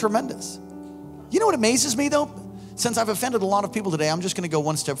class. It's tremendous. You know what amazes me though? Since I've offended a lot of people today, I'm just going to go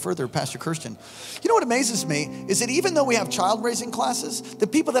one step further, Pastor Kirsten. You know what amazes me is that even though we have child raising classes, the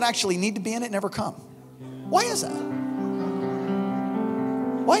people that actually need to be in it never come. Why is that?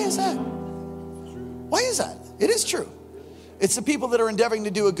 Why is that? Why is that? It is true. It's the people that are endeavoring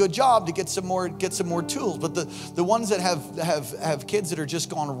to do a good job to get some more tools. But the ones that have kids that are just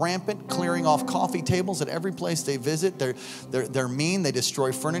gone rampant, clearing off coffee tables at every place they visit, they're mean, they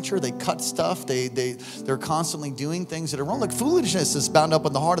destroy furniture, they cut stuff, they're constantly doing things that are wrong. Like foolishness is bound up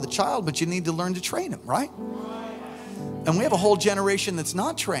in the heart of the child, but you need to learn to train them, right? And we have a whole generation that's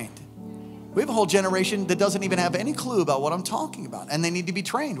not trained. We have a whole generation that doesn't even have any clue about what I'm talking about. And they need to be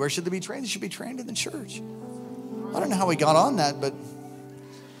trained. Where should they be trained? They should be trained in the church. I don't know how we got on that, but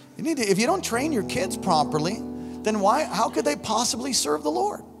if you don't train your kids properly, then how could they possibly serve the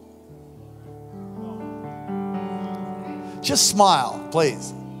Lord? Just smile,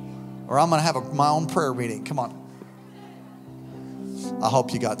 please. Or I'm going to have my own prayer meeting. Come on. I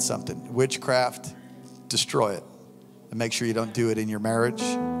hope you got something. Witchcraft, destroy it. And make sure you don't do it in your marriage.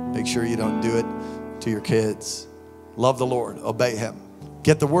 Make sure you don't do it to your kids. Love the Lord. Obey him.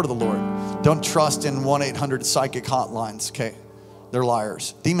 Get the word of the Lord. Don't trust in 1-800 psychic hotlines, okay? They're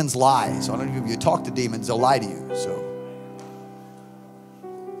liars. Demons lie. So I don't know if you talk to demons, they'll lie to you. So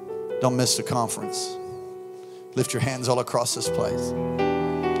don't miss the conference. Lift your hands all across this place.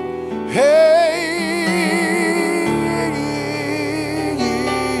 Hey,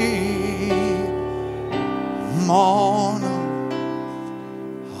 on,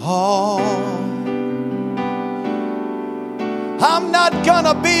 I'm not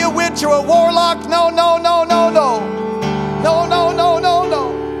gonna be a witch or a warlock. No.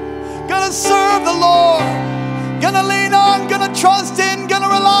 Gonna serve the Lord. Gonna lean on, gonna trust in, gonna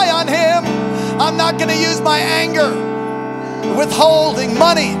rely on him. I'm not gonna use my anger, withholding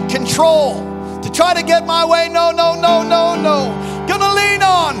money, control to try to get my way. No. Gonna lean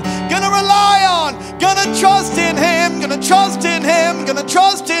on, gonna rely on, gonna trust in him, gonna trust in him, gonna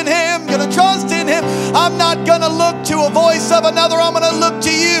trust in him, gonna trust in him. I'm not gonna look to a voice of another. I'm gonna look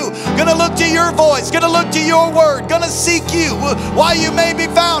to you, gonna look to your voice, gonna look to your word, gonna seek you while you may be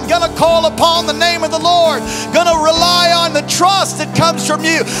found, gonna call upon the name of the Lord, gonna rely on the trust that comes from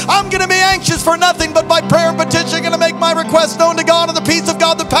you. I'm gonna be anxious for nothing but by prayer and petition, gonna make my request known to God, and the peace of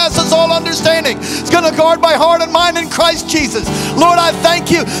God that passes all understanding is gonna guard my heart and mind in Christ Jesus. Lord, I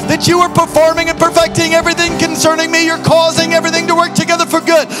thank you that you are performing and perfecting everything concerning me. You're causing everything to work together for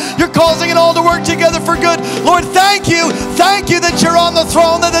good. You're causing it all to work together for good. Lord, thank you that you're on the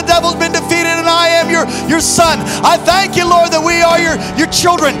throne, that the devil's been defeated, and I am your son. I thank you, Lord, that we are your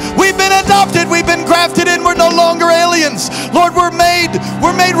children. We've been adopted, we've been grafted in, we're no longer aliens. Lord, we're made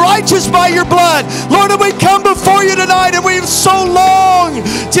righteous by your blood. Lord, and we come before you tonight, and we've so long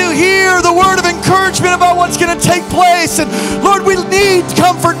to hear the word of encouragement about what's going to take place. And Lord, we need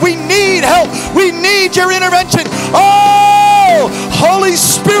comfort, we need help, we need your intervention. Oh, Holy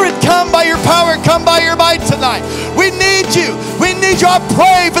Spirit, come by your power, overcome by your might tonight. We need you. We need you. I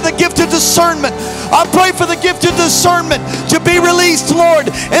pray for the gift of discernment. I pray for the gift of discernment to be released, Lord,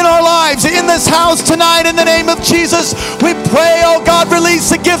 in our lives, in this house tonight, in the name of Jesus. We pray, oh God, release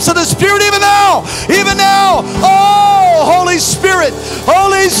the gifts of the Spirit even now. Even now. Oh, Holy Spirit.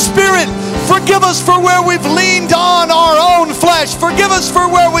 Holy Spirit. Forgive us for where we've leaned on our own flesh. Forgive us for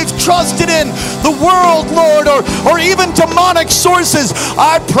where we've trusted in the world, Lord, or even demonic sources.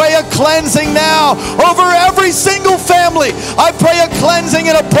 I pray a cleansing now over every single family. I pray a cleansing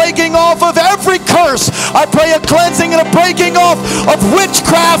and a breaking off of every curse. I pray a cleansing and a breaking off of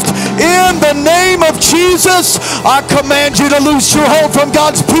witchcraft in the name of Jesus. I command you to loose your hold from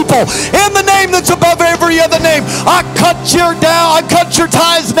God's people in the name that's above every other name. I cut your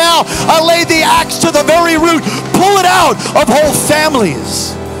ties now. I lay the axe to the very root. Pull it out of whole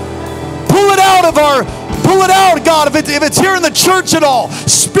families. Pull it out, God, if it's here in the church at all.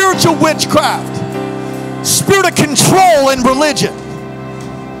 Spiritual witchcraft. Spirit of control in religion.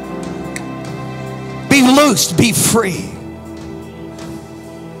 Be loosed, be free.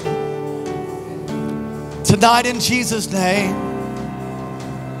 Tonight in Jesus' name.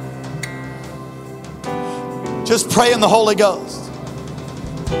 Just pray in the Holy Ghost.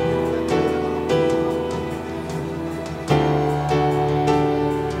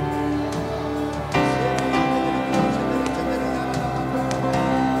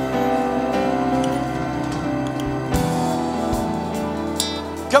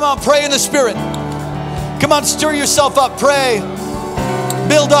 Come on, pray in the Spirit. Come on, stir yourself up. Pray.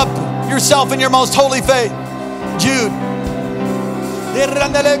 Build up yourself in your most holy faith. Jude.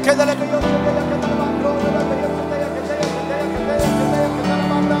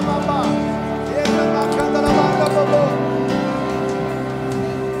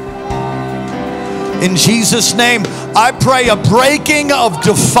 In Jesus' name, I pray a breaking of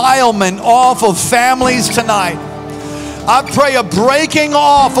defilement off of families tonight. I pray a breaking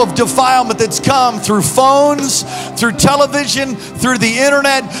off of defilement that's come through phones, through television, through the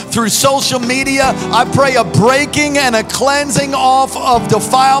internet, through social media. I pray a breaking and a cleansing off of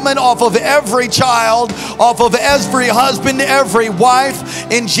defilement, off of every child, off of every husband, every wife.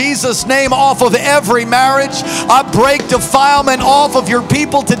 In Jesus' name, off of every marriage. I break defilement off of your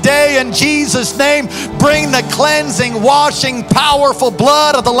people today. In Jesus' name, bring the cleansing, washing, powerful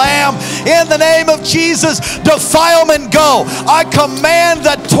blood of the Lamb. In the name of Jesus, defilement go. I command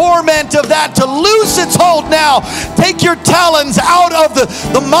the torment of that to loose its hold now. Take your talons out of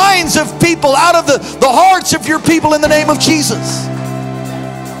the minds of people, out of the hearts of your people in the name of Jesus.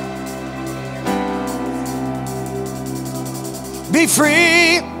 Be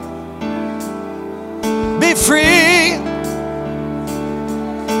free. Be free.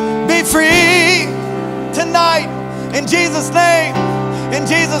 Be free tonight in Jesus' name. In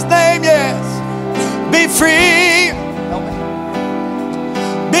Jesus' name, yes. Be free.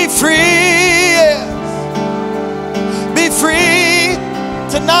 Be free, yes. Be free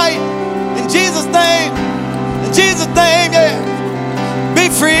tonight in Jesus' name. In Jesus' name, yes. Be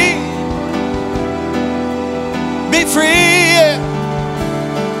free. Be free, yes.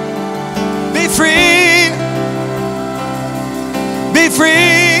 Be free. Be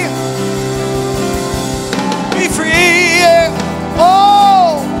free. Be free, yes.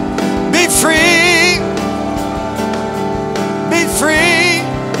 Oh, be free. Be free.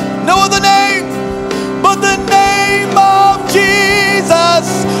 No other name but the name of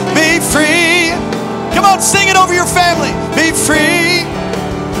Jesus. Be free. Come on, sing it over your family. Be free.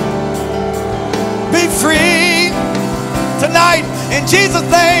 Be free tonight in Jesus'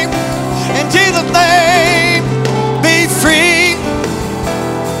 name. In Jesus' name. Be free.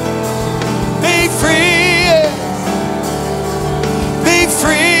 Be free. Be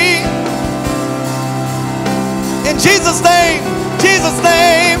free. In Jesus' name. Jesus'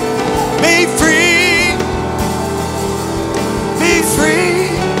 name. Be free. Be free.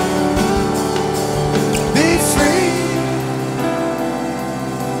 Be free.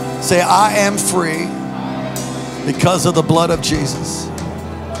 Say, I am free because of the blood of Jesus.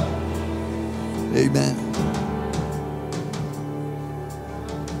 Amen.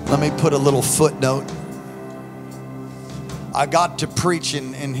 Let me put a little footnote. I got to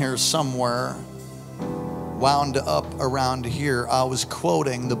preaching in here somewhere. Wound up around here, I was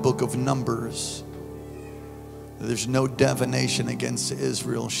quoting the book of Numbers. There's no divination against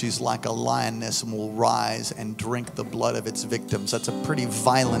Israel. She's like a lioness and will rise and drink the blood of its victims. That's a pretty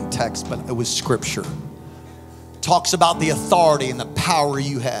violent text, but it was scripture. Talks about the authority and the power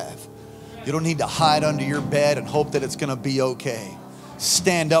you have. You don't need to hide under your bed and hope that it's going to be okay.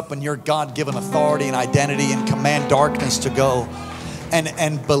 Stand up in your God-given authority and identity and command darkness to go.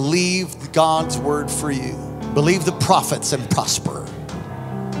 and believe God's word for you. Believe the prophets and prosper.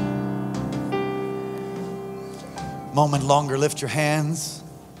 Moment longer, lift your hands.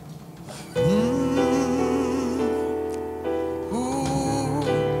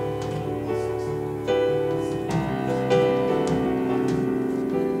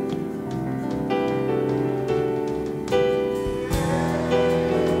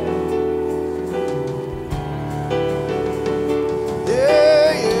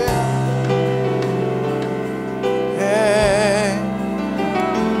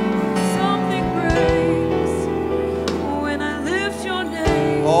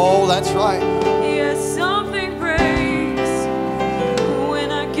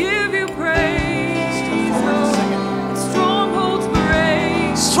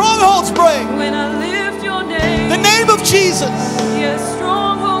 Jesus. Yes,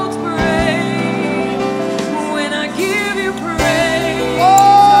 strongholds break when I give you praise.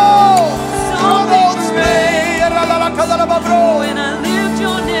 Oh, strongholds break when I lift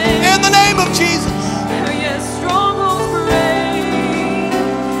your name. In the name of Jesus. Yes, strongholds break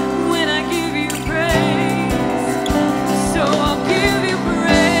when I give you praise. So I'll give you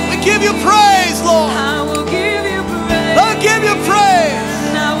praise. We give you praise, Lord. I will give you praise. I'll give you praise.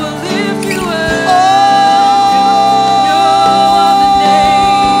 And I will lift you up.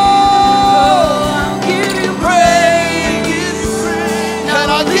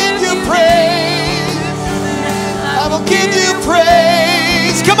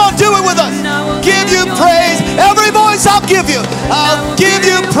 Come on, do it with us. Give you praise. Every voice, I'll give you. I'll give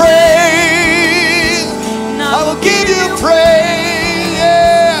you praise. I will give you praise.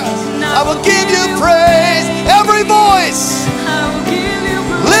 Yeah. I will give you praise. Every voice,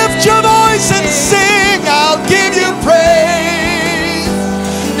 lift your voice and sing. I'll give you praise.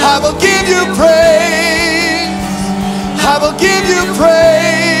 I will give you praise. I will give you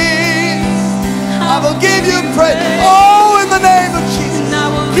praise. I will give you praise. Oh, in the name of Jesus.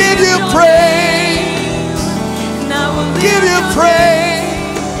 Give you praise. Give you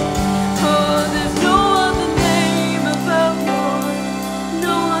praise. Oh, there's no other name above yours.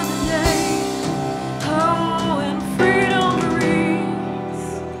 No other name. Oh, and freedom reigns,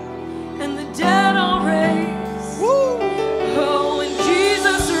 and the dead are raised. Oh, and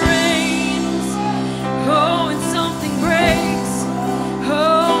Jesus reigns. Oh, and something breaks.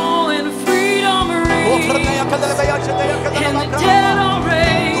 Oh, and freedom reigns, and the dead are raised.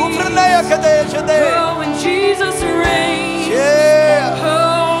 Oh, and Jesus reigns. Yeah.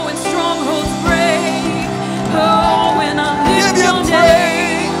 Oh, and strongholds break. Oh, when I lift Give you your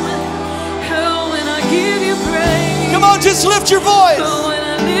name. Oh, when I give you praise. Come on, just lift your voice. Oh, when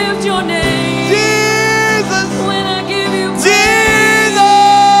I lift your name. Jesus. When I give you praise. Jesus.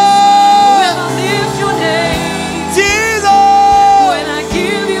 When I lift your name. Jesus. When I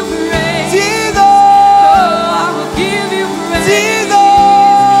give you praise. Jesus. Oh, I will give you praise. Jesus.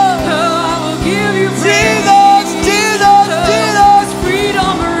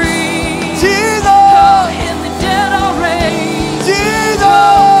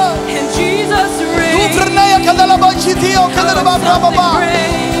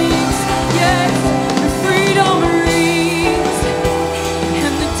 Yes, freedom reigns,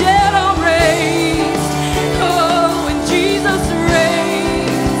 and the dead are raised. Oh, and Jesus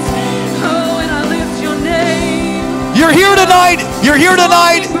reigns. Oh, and I lift your name. You're here tonight. You're here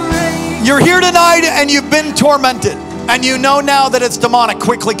tonight. You're here tonight, and you've been tormented, and you know now that it's demonic.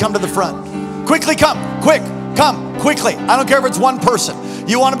 Quickly come to the front. Quickly come. Quick. Come. Quickly. I don't care if it's one person.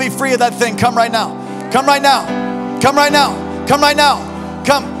 You want to be free of that thing. Come right now. Come right now. Come right now. Come right now.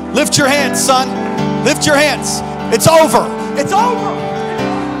 Come. Lift your hands, son. Lift your hands. It's over. It's over.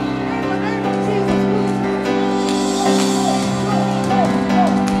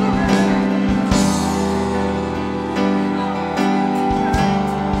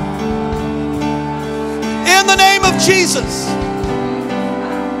 In the name of Jesus.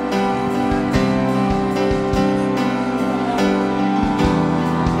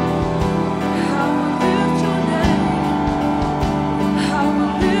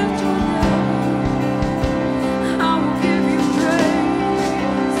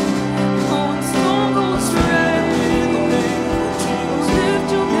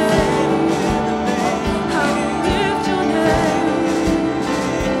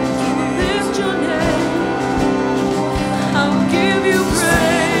 I will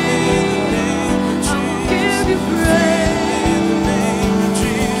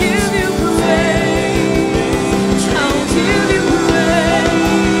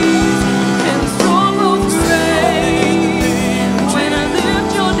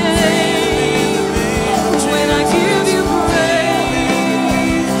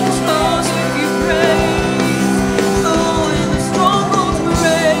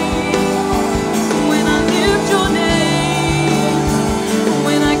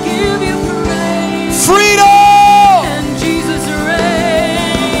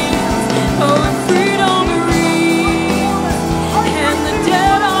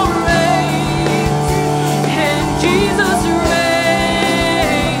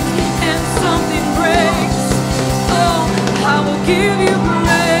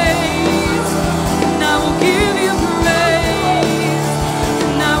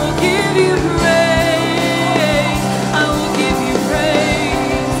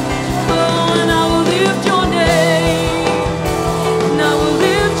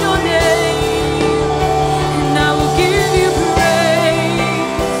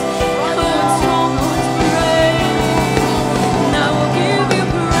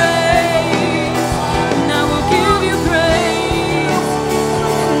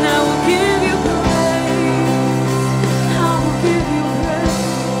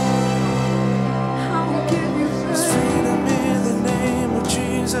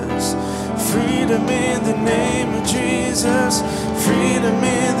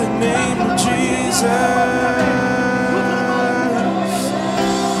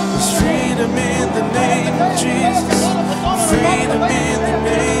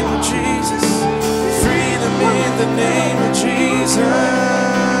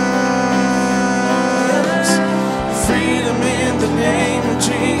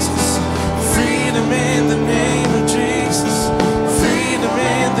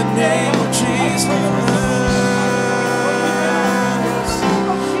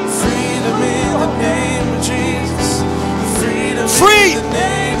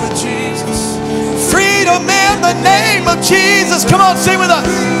name of Jesus. Come on, sing with us.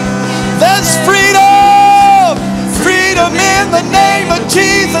 There's freedom. Freedom in the name of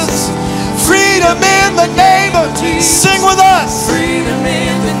Jesus. Freedom in the name of Jesus. Sing with us. Freedom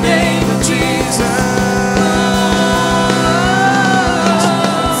in the name of Jesus.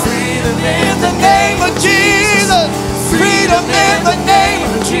 Freedom in the name of Jesus. Freedom in the name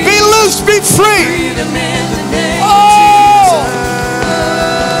of Jesus. Be loose, be free. Freedom in the name of Jesus.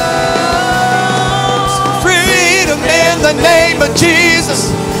 Freedom in the name of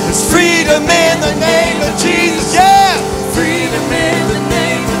Jesus. Freedom in the name of Jesus. Yeah. Freedom in the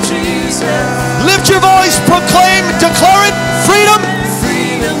name of Jesus. Lift your voice, proclaim, declare it. Freedom.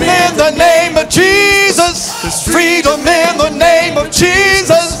 Freedom in the name of Jesus. Freedom in the name of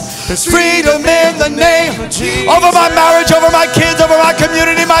Jesus. Freedom in the name of Jesus. Over my marriage, over my kids, over my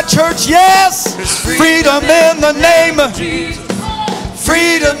community, my church. Yes. Freedom in the name of Jesus.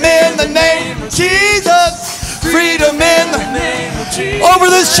 Freedom in the name of Jesus. Freedom in the name of Jesus. Over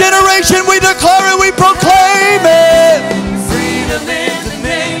this generation, we declare it, we proclaim it. Freedom in the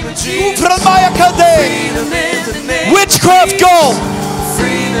name of Jesus. Witchcraft, go.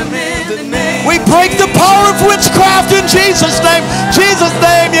 Freedom in the name. We break the power of witchcraft in Jesus' name. Jesus'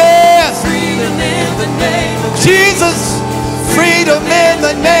 name, yes. Freedom in the name of Jesus. Freedom in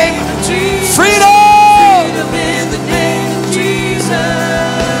the name of Jesus. Freedom. Freedom in the name of Jesus.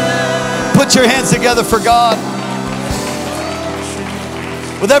 Put your hands together for God.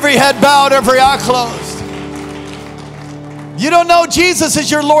 With every head bowed, every eye closed. You don't know Jesus is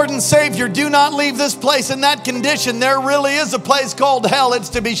your Lord and Savior. Do not leave this place in that condition. There really is a place called hell. It's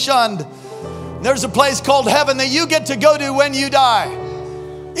to be shunned. There's a place called heaven that you get to go to when you die.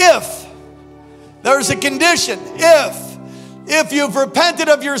 If there's a condition, if you've repented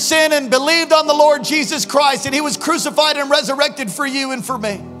of your sin and believed on the Lord Jesus Christ and He was crucified and resurrected for you and for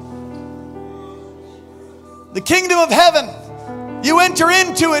me. The kingdom of heaven, you enter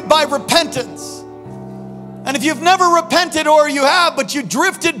into it by repentance. And if you've never repented, or you have, but you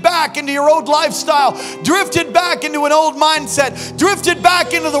drifted back into your old lifestyle, drifted back into an old mindset, drifted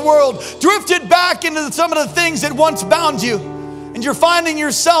back into the world, drifted back into some of the things that once bound you, and you're finding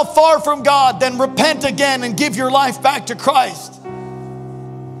yourself far from God, then repent again and give your life back to Christ.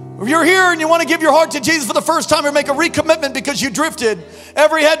 If you're here and you want to give your heart to Jesus for the first time or make a recommitment because you drifted,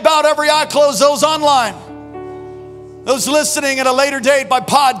 every head bowed, every eye closed, those online, those listening at a later date by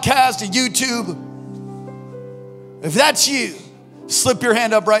podcast or YouTube. If that's you, slip your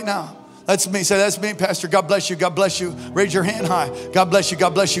hand up right now. That's me. Say, that's me, Pastor. God bless you. God bless you. Raise your hand high. God bless you.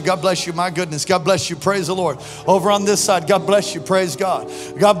 God bless you. God bless you. My goodness. God bless you. Praise the Lord. Over on this side, God bless you. Praise God.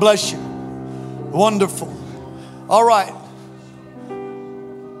 God bless you. Wonderful. All right.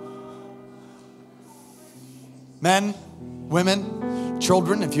 Men, women,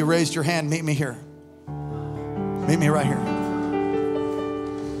 children, if you raised your hand, meet me here. Meet me right here.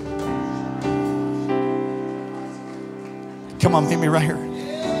 Come on, meet me right here.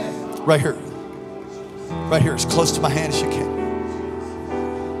 Right here. Right here, as close to my hand as you can.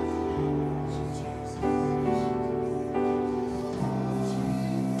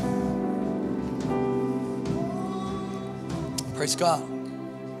 Praise God.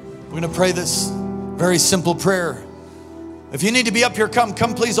 We're going to pray this very simple prayer. If you need to be up here, come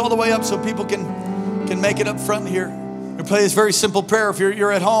please all the way up so people can make it up front here. We're going to pray this very simple prayer. If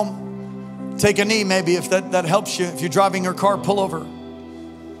you're at home, take a knee maybe if that helps you. If you're driving your car, pull over.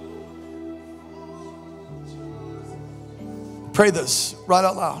 Pray this right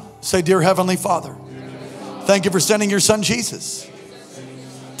out loud. Say, Dear Heavenly Father, thank you for sending your son Jesus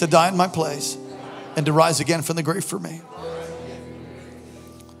to die in my place and to rise again from the grave for me.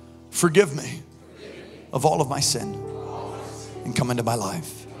 Forgive me of all of my sin and come into my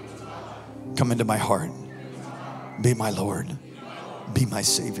life. Come into my heart. Be my Lord. Be my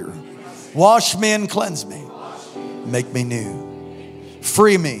Savior. Wash me and cleanse me. Make me new.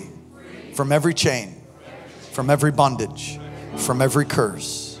 Free me from every chain, from every bondage, from every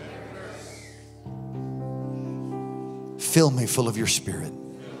curse. Fill me full of your Spirit.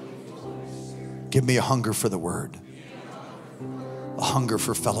 Give me a hunger for the word, a hunger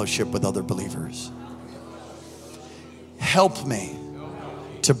for fellowship with other believers. Help me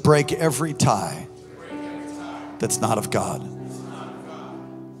to break every tie that's not of God,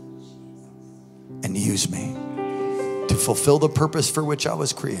 and use me to fulfill the purpose for which I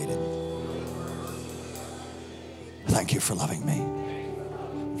was created. Thank you for loving me.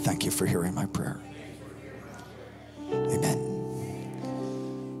 Thank you for hearing my prayer. Amen.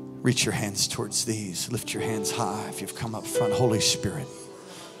 Reach your hands towards these. Lift your hands high if you've come up front. Holy Spirit,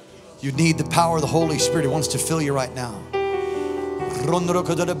 you need the power of the Holy Spirit. He wants to fill you right now. I'm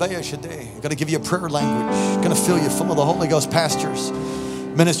going to give you a prayer language. I'm going to fill you full of the Holy Ghost. Pastors,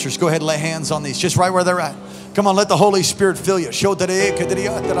 ministers, go ahead and lay hands on these, just right where they're at. Come on, let the Holy Spirit fill you.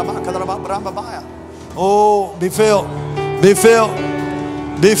 Oh, be filled. Be filled.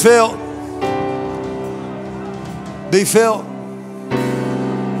 Be filled. Be filled.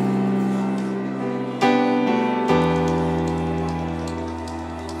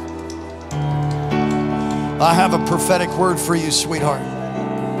 I have a prophetic word for you, sweetheart.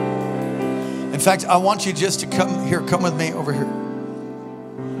 In fact, I want you just to come here. Come with me over here.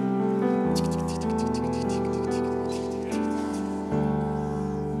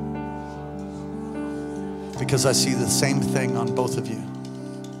 Because I see the same thing on both of you.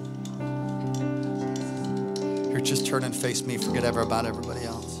 You're just turn and face me. Forget ever about everybody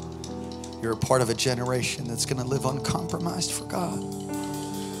else. You're a part of a generation that's going to live uncompromised for God.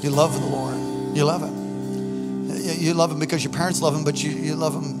 You love the Lord. You love Him. You love Him because your parents love Him, but you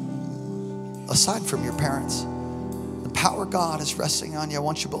love Him aside from your parents. The power of God is resting on you. I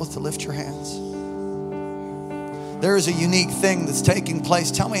want you both to lift your hands. There is a unique thing that's taking place.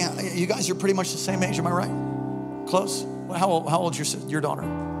 Tell me, you guys are pretty much the same age, am I right? Close? How old is your daughter?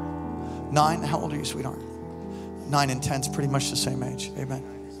 9? How old are you, sweetheart? 9 and 10 is pretty much the same age. Amen.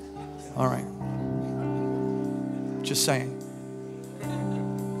 All right. Just saying.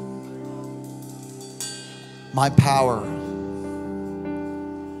 My power.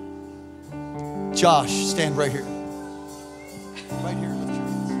 Josh, stand right here. Right here. Lift your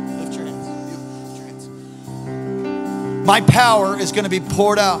hands. Lift your hands. Lift your hands. My power is going to be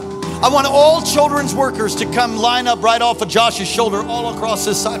poured out. I want all children's workers to come line up right off of Josh's shoulder all across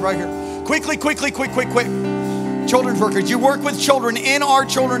this side right here. Quickly, quickly, quick. Children's workers, you work with children in our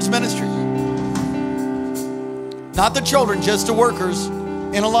children's ministry. Not the children, just the workers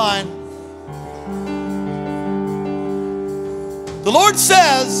in a line. The Lord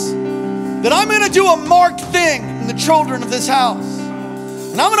says that I'm going to do a marked thing in the children of this house.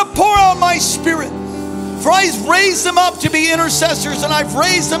 And I'm going to pour out my Spirit. For I've raised them up to be intercessors, and I've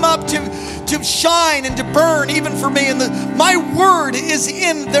raised them up to shine and to burn even for me. And my word is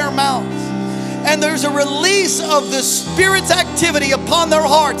in their mouths. And there's a release of the Spirit's activity upon their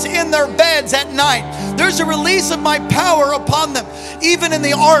hearts, in their beds at night. There's a release of my power upon them, even in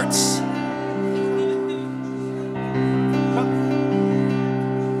the arts.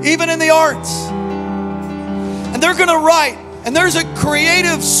 Even in the arts. And they're going to write. And there's a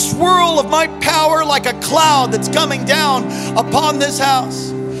creative swirl of my power like a cloud that's coming down upon this house.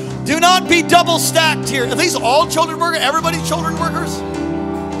 Do not be double stacked here. Are these all children workers? Everybody children workers?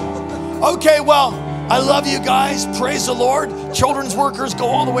 Okay, well, I love you guys. Praise the Lord. Children's workers go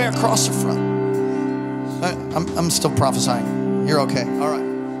all the way across the front. I'm still prophesying. You're okay. All right.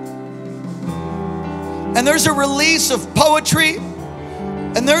 And there's a release of poetry.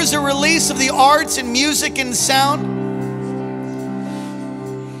 And there's a release of the arts and music and sound.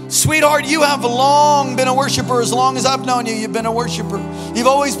 Sweetheart, you have long been a worshiper. As long as I've known you, you've been a worshiper. You've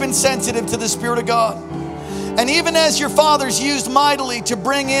always been sensitive to the Spirit of God. And even as your fathers used mightily to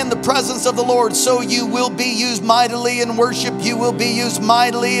bring in the presence of the Lord, so you will be used mightily in worship. You will be used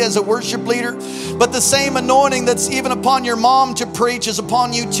mightily as a worship leader. But the same anointing that's even upon your mom to preach is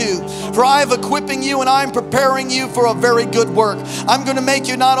upon you too. For I am equipping you and I'm preparing you for a very good work. I'm going to make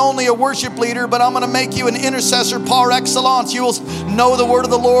you not only a worship leader, but I'm going to make you an intercessor par excellence. You will know the word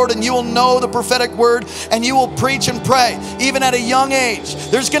of the Lord, and you will know the prophetic word, and you will preach and pray even at a young age.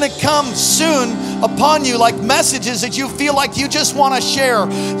 There's going to come soon upon you like messages that you feel like you just want to share.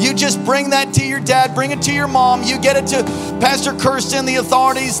 You just bring that to your dad, bring it to your mom, you get it to Pastor Kirsten, the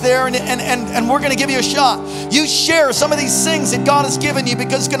authorities there, and we're going to give you a shot. You share some of these things that God has given you,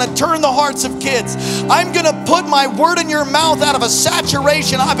 because it's going to turn the hearts of kids. I'm going to put my word in your mouth out of a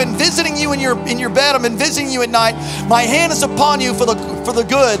saturation. I've been visiting you in your bed. I've been visiting you at night. My hand is upon you for the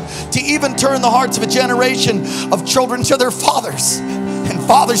good, to even turn the hearts of a generation of children to their fathers, and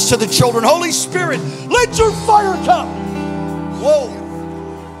fathers to the children. Holy Spirit, let your fire come. Whoa.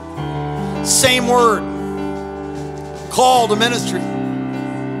 Same word. Call to ministry.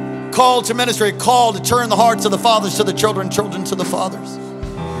 Call to ministry. Call to turn the hearts of the fathers to the children, children to the fathers.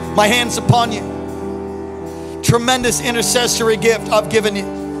 My hand's upon you. Tremendous intercessory gift I've given you.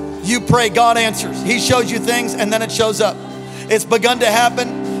 You pray, God answers. He shows you things, and then it shows up. It's begun to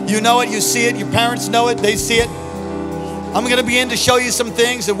happen. You know it, you see it. Your parents know it, they see it. I'm going to begin to show you some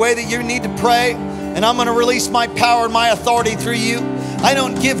things, the way that you need to pray, and I'm going to release my power and my authority through you. I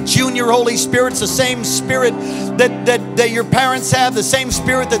don't give junior Holy Spirits. The same Spirit that your parents have, the same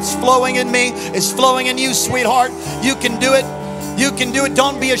Spirit that's flowing in me is flowing in you, sweetheart. You can do it. You can do it.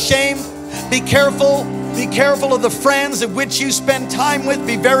 Don't be ashamed. Be careful Be careful of the friends at which you spend time with.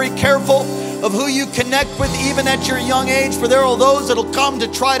 Be very careful of who you connect with, even at your young age. For there are those that will come to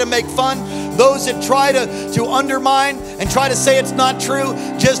try to make fun, those that try to undermine and try to say it's not true.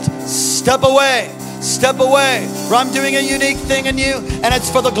 Just step away. Step away. For I'm doing a unique thing in you, and it's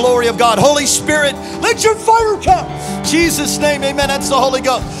for the glory of God. Holy Spirit, let your fire come. In Jesus' name, amen. That's the Holy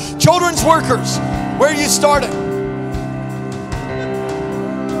Ghost. Children's workers, where are you starting?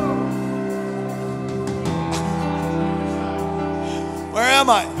 Where am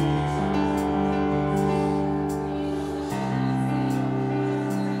I?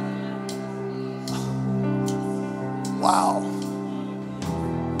 Wow.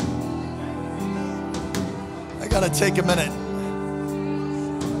 I gotta take a minute.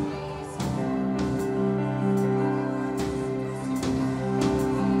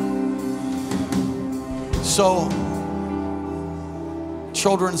 So,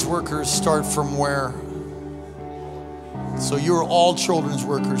 children's workers start from where? So you're all children's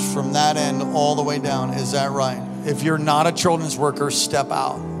workers from that end all the way down. Is that right? If you're not a children's worker, step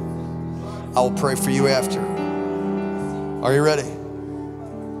out. I will pray for you after. Are you ready?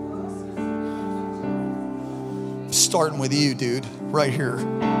 Starting with you, dude, right here.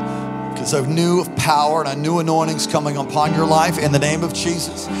 Because I knew of power and I knew anointings coming upon your life in the name of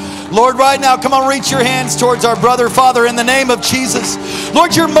Jesus. Lord, right now, come on, reach your hands towards our brother, Father, in the name of Jesus.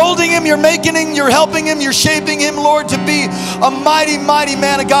 Lord, you're molding him, you're making him, you're helping him, you're shaping him, Lord, to be a mighty, mighty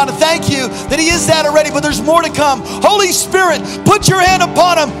man of God. And thank you that he is that already, but there's more to come. Holy Spirit, put your hand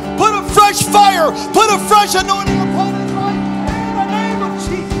upon him. Put a fresh fire, put a fresh anointing upon his life. In the name of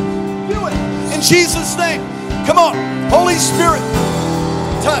Jesus. Do it. In Jesus' name. Come on. Holy Spirit,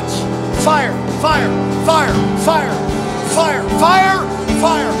 touch. Fire, fire, fire, fire, fire, fire,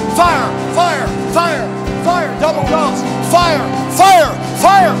 fire, fire, fire, fire, fire, double cross, fire, fire,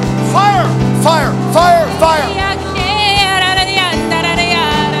 fire, fire, fire, fire, fire.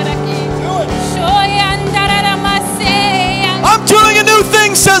 Do it. I'm doing a new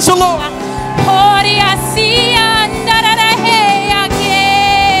thing, says the Lord.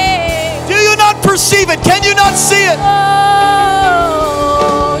 Do you not perceive it? Can you not see it?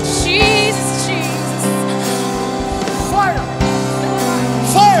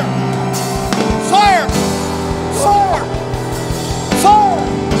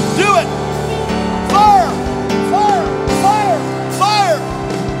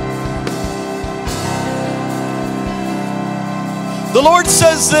 The Lord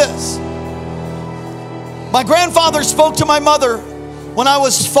says this. My grandfather spoke to my mother when I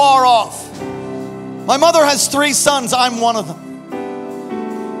was far off. My mother has 3 sons. I'm one of them.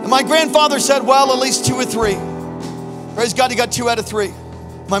 And my grandfather said, well, at least 2 or 3. Praise God, he got 2 out of 3.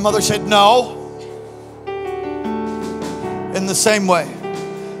 My mother said, no. In the same way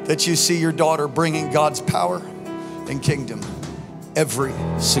that you see your daughter bringing God's power and kingdom, every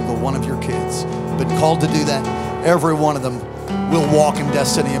single one of your kids been called to do that. Every one of them will walk in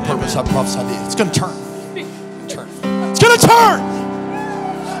destiny and purpose. I prophesy to you. It's going to turn. It's going to turn.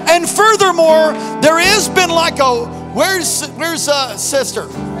 And furthermore, there has been like a, where's sister?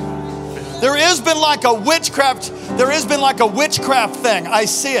 There has been like a witchcraft. There has been like a witchcraft thing. I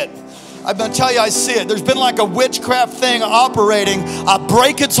see it. I'm going to tell you, I see it. There's been like a witchcraft thing operating. I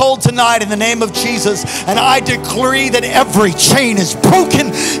break its hold tonight in the name of Jesus. And I decree that every chain is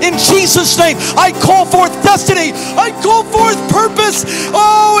broken in Jesus' name. I call forth destiny. I call forth purpose.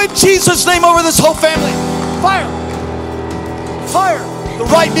 Oh, in Jesus' name over this whole family. Fire. Fire. The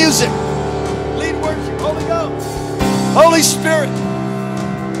right music. Lead worship. Holy Ghost. Holy Spirit.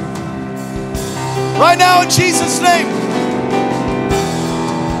 Right now in Jesus' name.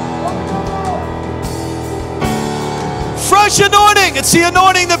 Fresh anointing. It's the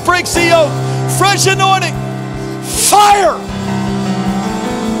anointing that breaks the yoke. Fresh anointing. Fire.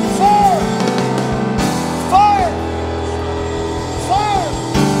 Fire. Fire. Fire.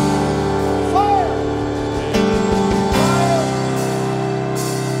 Fire.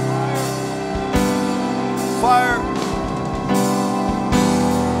 Fire. Fire.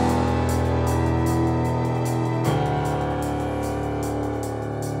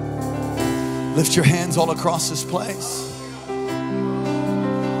 Lift your hands all across this place.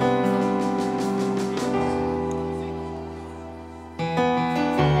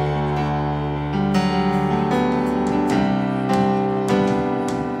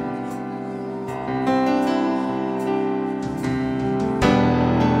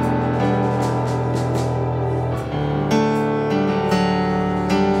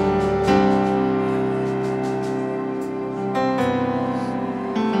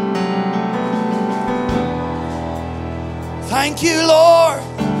 Thank you, Lord.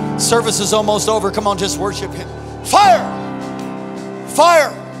 Service is almost over. Come on, just worship Him. Fire!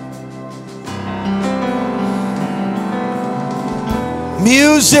 Fire!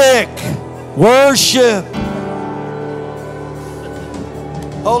 Music! Worship!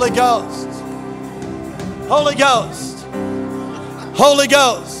 Holy Ghost! Holy Ghost! Holy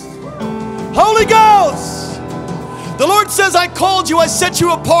Ghost! Holy Ghost! The Lord says, I called you, I set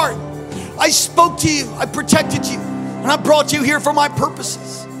you apart. I spoke to you, I protected you, and I brought you here for my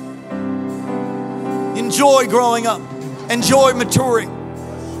purposes. Enjoy growing up. Enjoy maturing.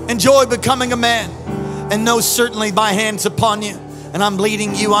 Enjoy becoming a man. And know certainly my hand's upon you. And I'm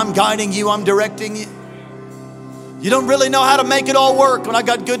leading you, I'm guiding you, I'm directing you. You don't really know how to make it all work. When I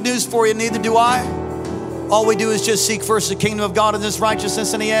got good news for you, neither do I. All we do is just seek first the kingdom of God and His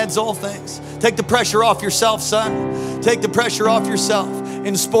righteousness, and He adds all things. Take the pressure off yourself, son. Take the pressure off yourself.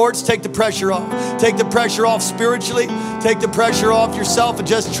 In sports, take the pressure off. Take the pressure off spiritually. Take the pressure off yourself and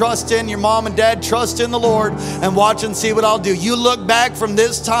just trust in your mom and dad. Trust in the Lord and watch and see what I'll do. You look back from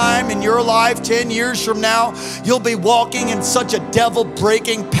this time in your life 10 years from now, you'll be walking in such a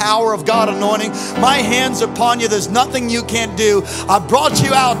devil-breaking power of God anointing. My hand's upon you. There's nothing you can't do. I brought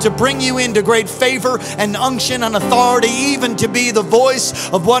you out to bring you into great favor and unction and authority, even to be the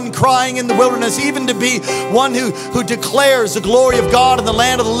voice of one crying in the wilderness, even to be one who declares the glory of God in the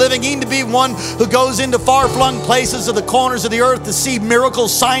land of the living, even to be one who goes into far-flung places of the corners of the earth to see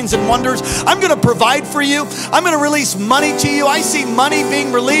miracles, signs, and wonders. I'm going to provide for you. I'm going to release money to you. I see money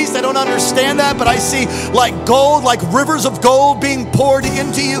being released. I don't understand that, but I see like gold, like rivers of gold being poured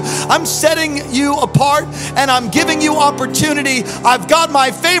into you. I'm setting you apart, and I'm giving you opportunity. I've got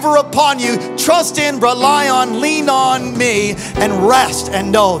my favor upon you. Trust in, rely on, lean on me, and rest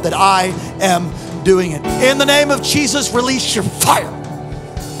and know that I am doing it. In the name of Jesus, release your fire.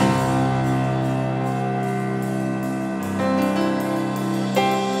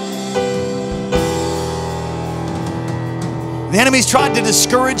 The enemy's tried to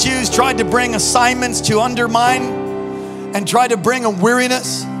discourage you. He's tried to bring assignments to undermine and try to bring a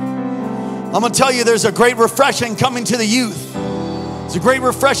weariness. I'm going to tell you, there's a great refreshing coming to the youth. There's a great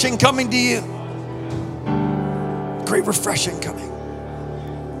refreshing coming to you. Great refreshing coming.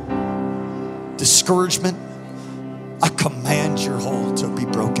 Discouragement, I command your hold to be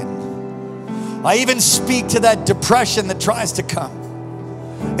broken. I even speak to that depression that tries to come.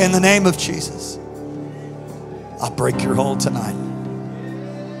 In the name of Jesus, I break your hold tonight.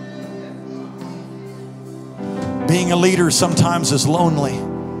 Being a leader sometimes is lonely.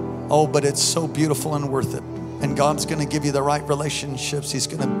 Oh, but it's so beautiful and worth it. And God's going to give you the right relationships. He's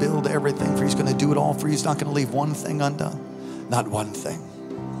going to build everything for you. He's going to do it all for you. He's not going to leave one thing undone. Not one thing.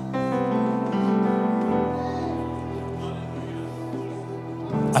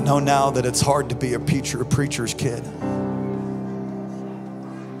 I know now that it's hard to be a preacher's kid.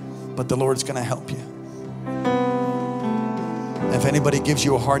 But the Lord's going to help you. If anybody gives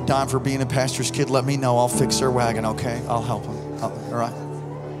you a hard time for being a pastor's kid, let me know. I'll fix their wagon, okay? I'll help them. All right?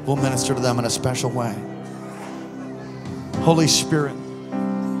 We'll minister to them in a special way. Holy Spirit,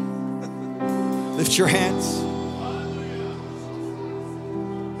 lift your hands.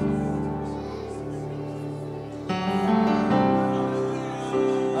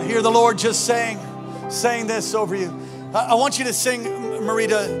 I hear the Lord just saying this over you. I want you to sing,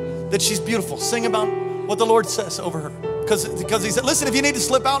 Marita, that she's beautiful. Sing about what the Lord says over her. Because He said, listen, if you need to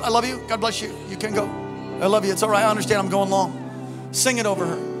slip out, I love you. God bless you. You can go. I love you. It's all right. I understand I'm going long. Sing it over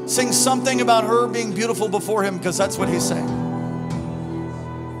her. Sing something about her being beautiful before Him, because that's what He's saying.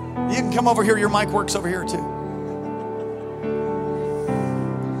 You can come over here. Your mic works over here too.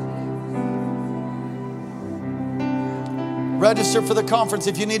 Register for the conference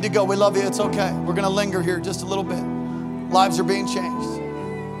if you need to go. We love you. It's okay. We're going to linger here just a little bit. Lives are being changed.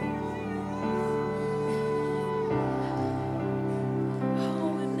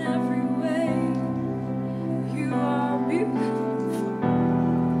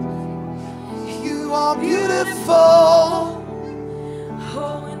 Beautiful.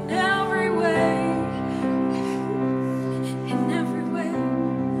 Oh, in every way,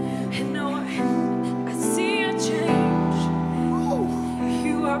 and no, I see a change.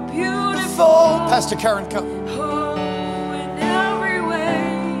 You are beautiful. Pastor Karen, come. Oh, in every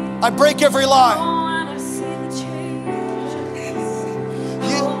way. I break every lie. Oh, and I see the change.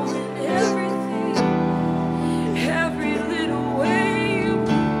 Oh, in everything, every little way you move.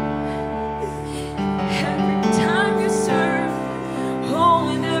 Every time you serve, oh,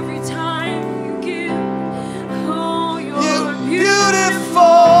 and every time you give, oh, you're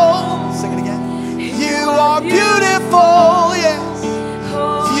beautiful. Sing it again. You are beautiful, yes.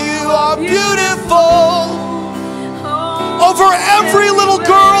 You are beautiful. Over every little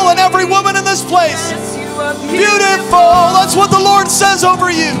girl and are Beautiful. That's what the Lord says over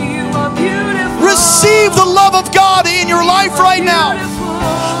you. You are beautiful. Receive the love of God in your life right now.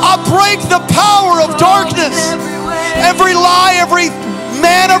 I break the power of darkness. Every lie, every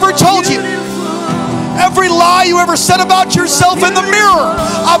man ever told you, every lie you ever said about yourself in the mirror,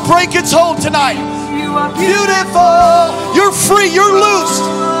 I break its hold tonight. You are Beautiful. You're free. You're loosed.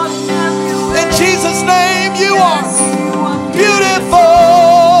 In Jesus' name, you are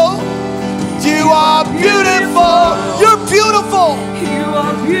beautiful. You are beautiful. You're beautiful. You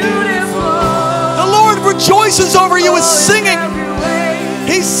are beautiful. The Lord rejoices over you with singing.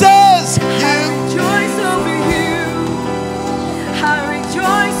 He says, I rejoice over you. I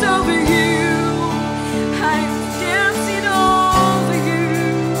rejoice over you. I am dancing over you.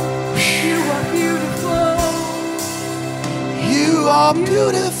 You are beautiful. you are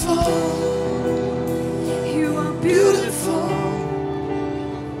beautiful. You are beautiful.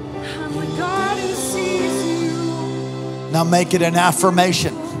 I'm the God who sees you. Now make it an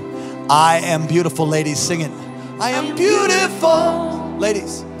affirmation. I am beautiful, ladies. Sing it. I am beautiful.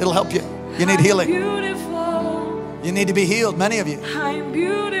 Ladies, it'll help you. You need healing. Beautiful. You need to be healed, many of you. I am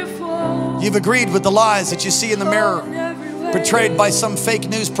beautiful. You've agreed with the lies that you see in the mirror, portrayed by some fake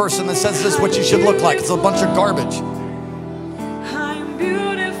news person that says this is what you should look like. It's a bunch of garbage. I'm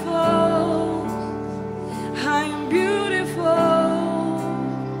beautiful. I'm beautiful.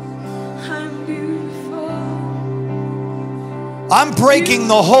 I'm beautiful. I'm breaking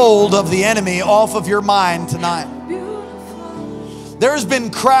the hold of the enemy off of your mind tonight. There's been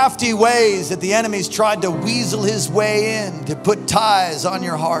crafty ways that the enemy's tried to weasel his way in to put ties on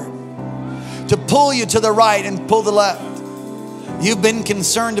your heart, to pull you to the right and pull the left. You've been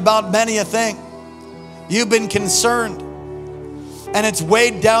concerned about many a thing. You've been concerned, and it's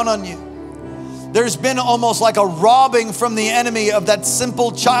weighed down on you. There's been almost like a robbing from the enemy of that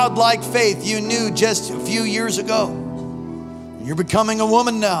simple childlike faith you knew just a few years ago. You're becoming a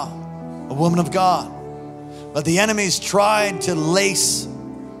woman now, a woman of God. But the enemy's tried to lace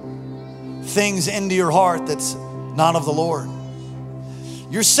things into your heart that's not of the Lord.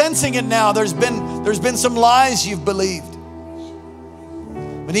 You're sensing it now. There's been some lies you've believed.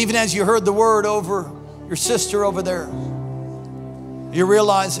 But even as you heard the word over your sister over there, you're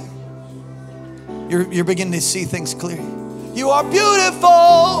realizing, you're beginning to see things clearly. You are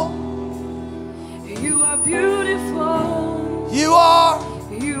beautiful. You are beautiful. You are.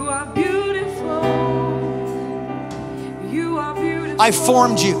 You are beautiful. You are beautiful. I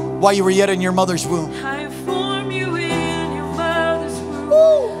formed you while you were yet in your mother's womb. I formed you in your mother's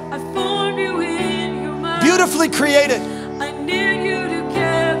womb. I formed you in your mother's Beautifully created. I knit you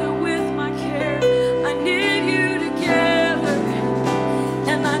together with my care. I knit you together,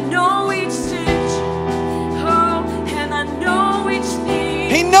 and I know each stitch. Oh, and I know each knee.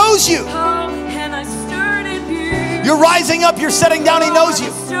 He knows you. Oh, and I stirred in you. You're rising up. You're setting down. He knows you.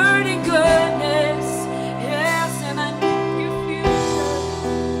 I stirred in goodness. Yes, and I knew your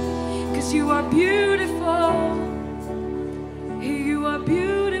future. 'Cause you are beautiful. You are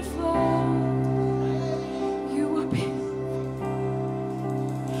beautiful. You are beautiful.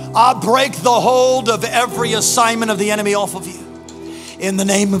 I break the hold of every assignment of the enemy off of you. In the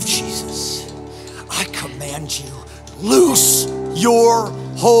name of Jesus, I command you, loose your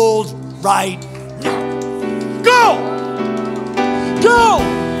hold right now. Go! Go!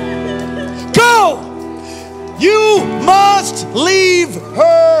 Go! You must leave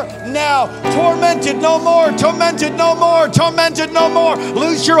her now. Tormented no more, tormented no more, tormented no more.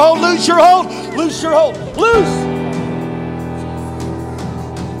 Loose your hold, loose your hold, loose your hold, loose!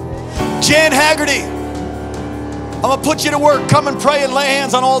 Jan Haggerty, I'm gonna put you to work. Come and pray and lay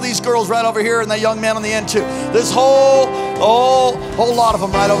hands on all these girls right over here and that young man on the end too. This whole lot of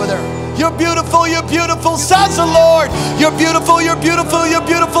them right over there. You're beautiful, says the Lord. You're beautiful, you're beautiful, you're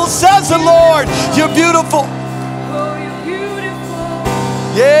beautiful, says the Lord. You're beautiful. Oh, you're beautiful.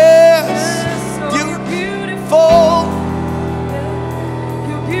 Yes, Yes, oh, you're you're beautiful.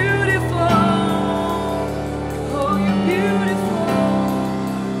 You're beautiful. Oh, you're beautiful.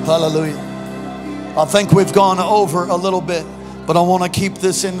 Hallelujah. I think we've gone over a little bit, but I want to keep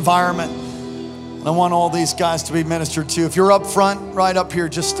this environment. And I want all these guys to be ministered to. If you're up front, right up here,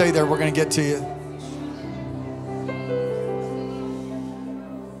 just stay there. We're going to get to you.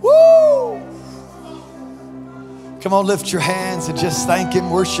 Woo! Come on, lift your hands and just thank Him,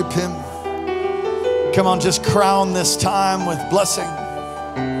 worship Him. Come on, just crown this time with blessing.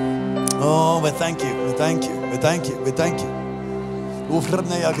 Oh, we thank you, we thank you, we thank you, we thank you.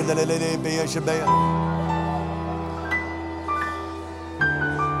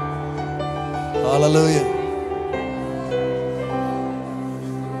 Hallelujah.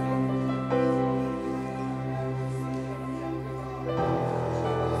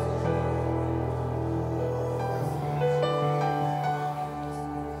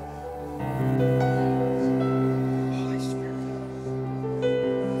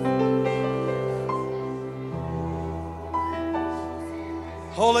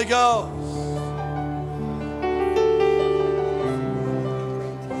 Holy Ghost.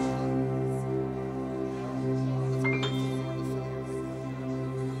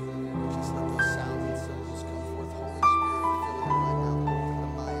 Just let those sounds and symbols come forth, Holy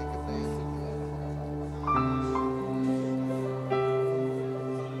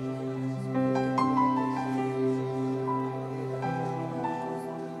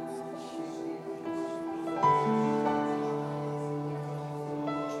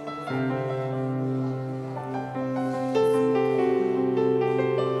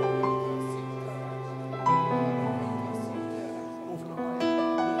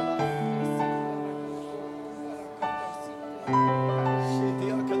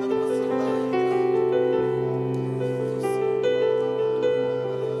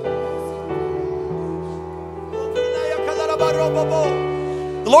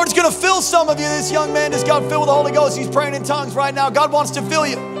The Lord's going to fill some of you. This young man just got filled with the Holy Ghost. He's praying in tongues right now. God wants to fill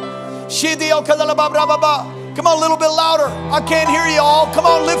you. Come on, a little bit louder. I can't hear you all. Come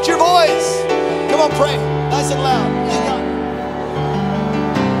on, lift your voice. Come on, pray. Nice and loud. You got it.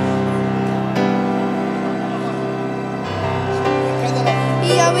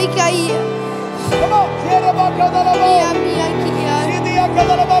 Come on.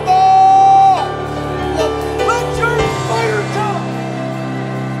 Let your fire come.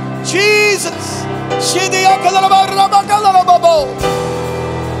 Jesus.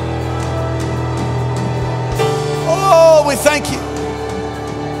 Oh, we thank you.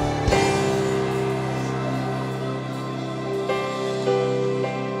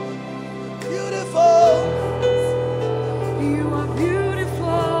 Beautiful. You are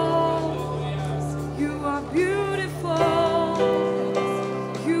beautiful. You are beautiful.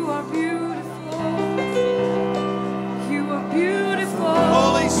 You are beautiful. You are beautiful.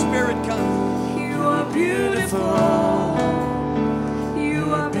 Holy Spirit, come. You are beautiful.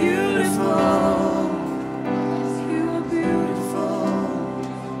 You are beautiful. You are beautiful.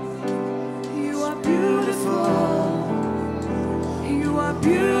 You are beautiful. You are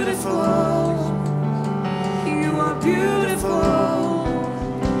beautiful. You are beautiful.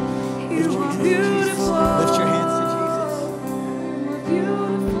 You are beautiful. Lift your hands to Jesus. You are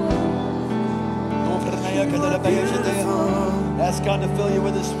beautiful. Ask God to fill you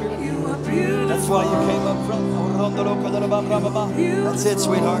with His Spirit. You are beautiful. That's why you came up front. That's it,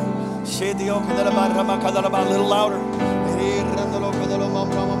 sweetheart. A little louder.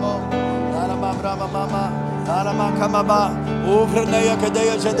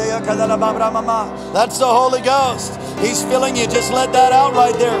 That's the Holy Ghost. He's filling you. Just let that out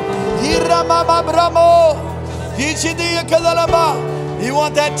right there. You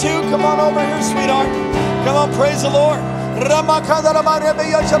want that too? Come on over here, sweetheart. Come on, praise the Lord. A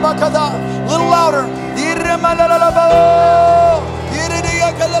little louder.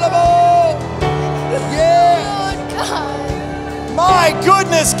 Yeah. My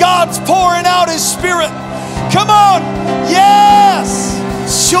goodness, God's pouring out His Spirit. Come on. Yes.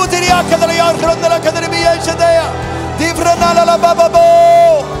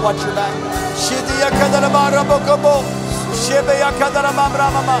 Watch your back.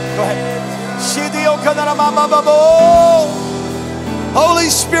 Go ahead. Holy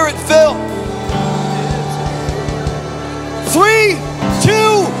Spirit, fill. 3,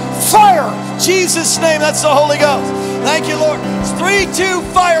 2, fire. Jesus' name, that's the Holy Ghost. Thank you, Lord. It's 3, 2,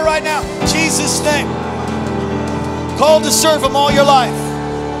 fire right now. Jesus' name. Called to serve Him all your life.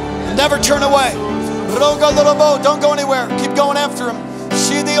 Never turn away. Don't go anywhere. Keep going after Him.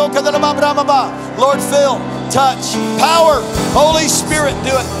 Lord, fill, touch, power. Holy Spirit,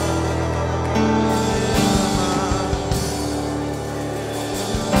 do it.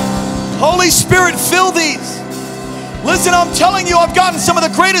 Holy Spirit, fill these. Listen, I'm telling you, I've gotten some of the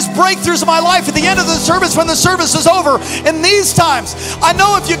greatest breakthroughs of my life at the end of the service when the service is over. In these times, I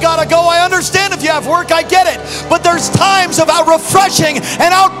know if you gotta go, I understand if you have work, I get it. But there's times of refreshing and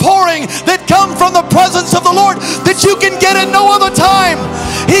outpouring that come from the presence of the Lord that you can get at no other time.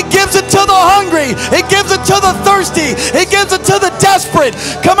 He gives it to the hungry. He gives it to the thirsty. He gives it to the desperate.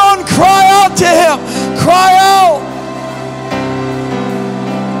 Come on, cry out to Him. Cry out.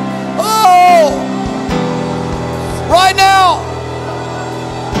 Oh! Right now.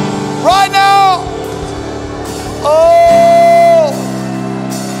 Right now. Oh.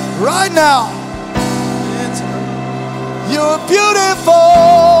 Right now. You're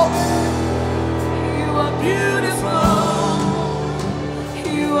beautiful. You are beautiful.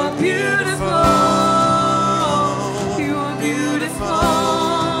 You are beautiful. You are beautiful.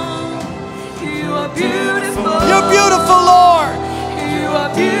 You are beautiful. You're beautiful, Lord. You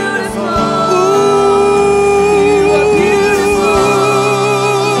are beautiful. Ooh. You are beautiful.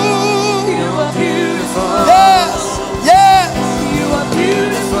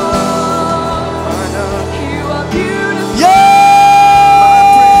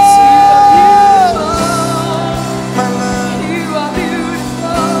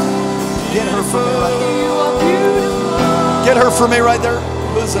 prayer for me right there?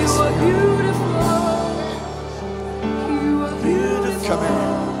 Who's this? You are beautiful. You are beautiful. Come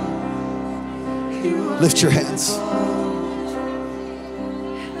here. Lift your hands.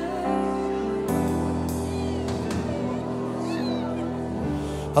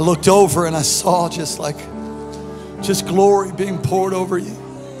 I looked over and I saw just glory being poured over you.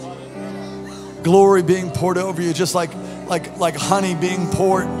 Glory being poured over you, just like honey being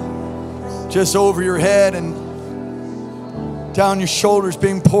poured just over your head and down your shoulders,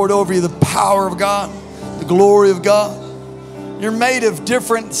 being poured over you. The power of God, the glory of God. You're made of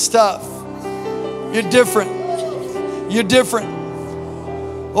different stuff. You're different. You're different.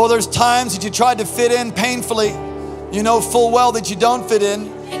 Oh, there's times that you tried to fit in painfully. You know full well that you don't fit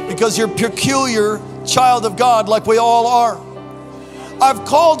in because you're a peculiar child of God like we all are. I've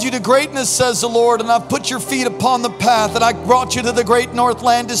called you to greatness, says the Lord, and I've put your feet upon the path, and I brought you to the great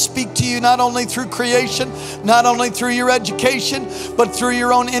Northland to speak to you not only through creation, not only through your education, but through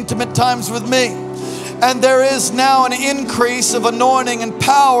your own intimate times with me. And there is now an increase of anointing and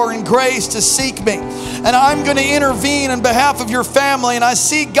power and grace to seek me. And I'm going to intervene on behalf of your family. And I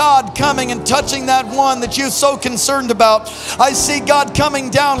see God coming and touching that one that you're so concerned about. I see God coming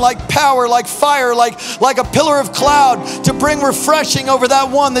down like power, like fire, like a pillar of cloud to bring refreshing over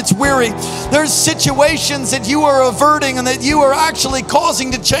that one that's weary. There's situations that you are averting and that you are actually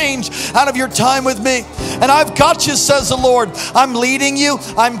causing to change out of your time with me. And I've got you, says the Lord. I'm leading you.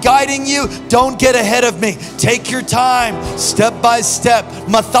 I'm guiding you. Don't get ahead of me. Take your time, step by step,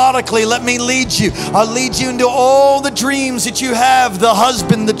 methodically. Let me lead you. I'll lead you into all the dreams that you have, the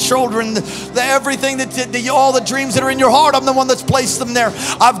husband, the children, the everything, all the dreams that are in your heart. I'm the one that's placed them there.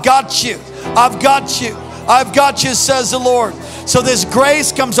 I've got you. I've got you. I've got you, says the Lord. So this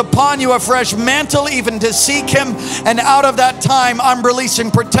grace comes upon you, a fresh mantle even to seek Him. And out of that time, I'm releasing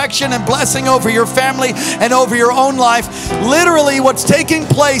protection and blessing over your family and over your own life. Literally what's taking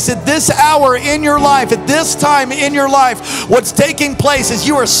place at this hour in your life, at this time in your life, what's taking place is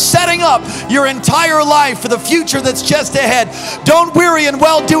you are setting up your entire life for the future that's just ahead. Don't weary in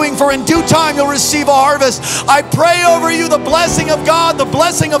well-doing, for in due time you'll receive a harvest. I pray over you the blessing of God, the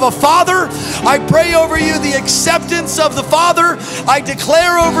blessing of a father. I pray over you the acceptance of the Father. I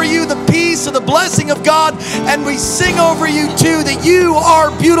declare over you the peace and the blessing of God, and we sing over you too that you are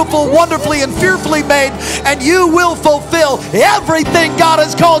beautiful, wonderfully and fearfully made, and you will fulfill everything God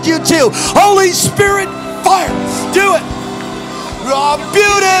has called you to. Holy Spirit, fire, do it. You are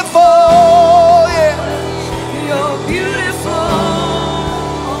beautiful, yeah. You're beautiful.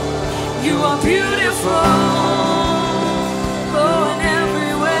 You are beautiful. Oh, in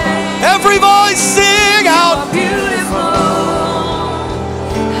every way. Every voice sing out. You are beautiful.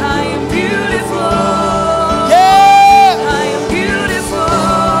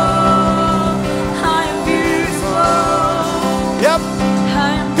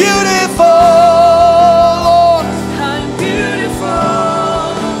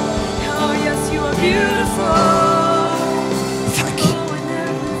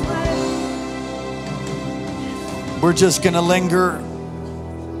 We're just going to linger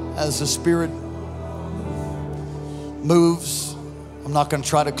as the Spirit moves. I'm not going to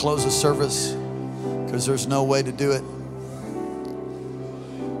try to close the service because there's no way to do it.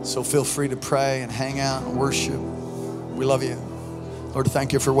 So feel free to pray and hang out and worship. We love you. Lord,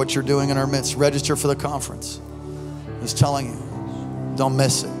 thank you for what you're doing in our midst. Register for the conference. I'm just telling you, don't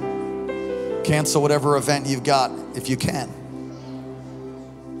miss it. Cancel whatever event you've got if you can.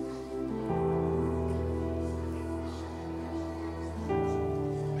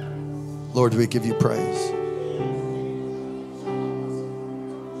 Lord, we give you praise.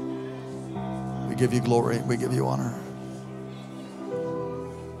 We give you glory. We give you honor.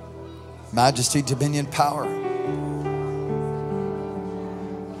 Majesty, dominion, power.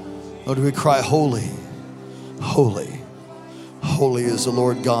 Lord, we cry, holy, holy, holy is the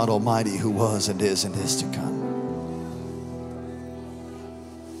Lord God Almighty, who was and is to come.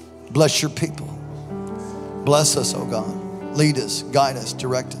 Bless your people. Bless us, oh God. Lead us, guide us,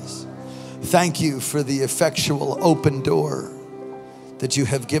 direct us. Thank you for the effectual open door that you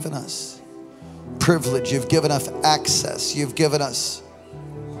have given us. Privilege, you've given us access. You've given us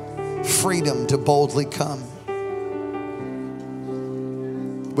freedom to boldly come.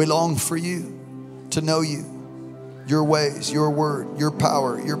 We long for you, to know you, your ways, your word, your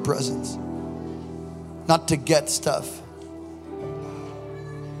power, your presence. Not to get stuff.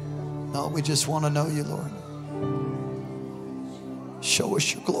 No, we just want to know you, Lord. Show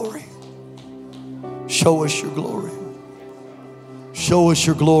us your glory. Show us your glory. Show us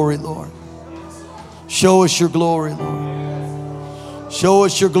your glory, Lord. Show us your glory, Lord. Show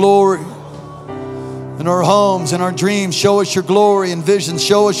us your glory. in our homes, in our dreams. Show us your glory in visions.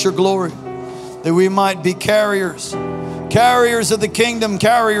 Show us your glory, that we might be carriers of the kingdom,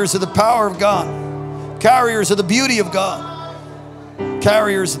 carriers of the power of God, carriers of the beauty of God,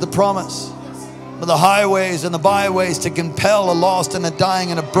 carriers of the promise, of the highways and the byways to compel a lost and a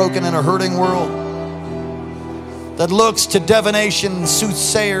dying and a broken and a hurting world that looks to divination,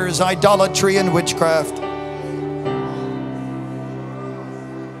 soothsayers, idolatry, and witchcraft.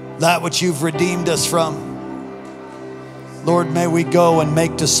 That which you've redeemed us from. Lord, may we go and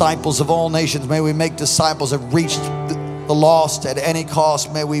make disciples of all nations. May we make disciples that reach the lost at any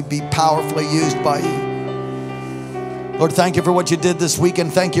cost. May we be powerfully used by you. Lord, thank you for what you did this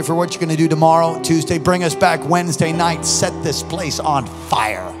weekend. Thank you for what you're going to do tomorrow, Tuesday. Bring us back Wednesday night. Set this place on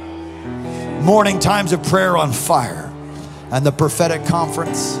fire. Morning times of prayer on fire. And the prophetic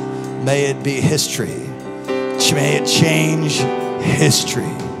conference, may it be history. May it change history.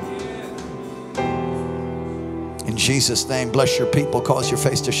 In Jesus' name, bless your people. Cause your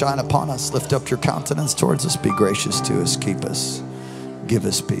face to shine upon us. Lift up your countenance towards us. Be gracious to us. Keep us. Give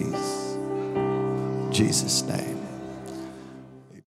us peace. In Jesus' name.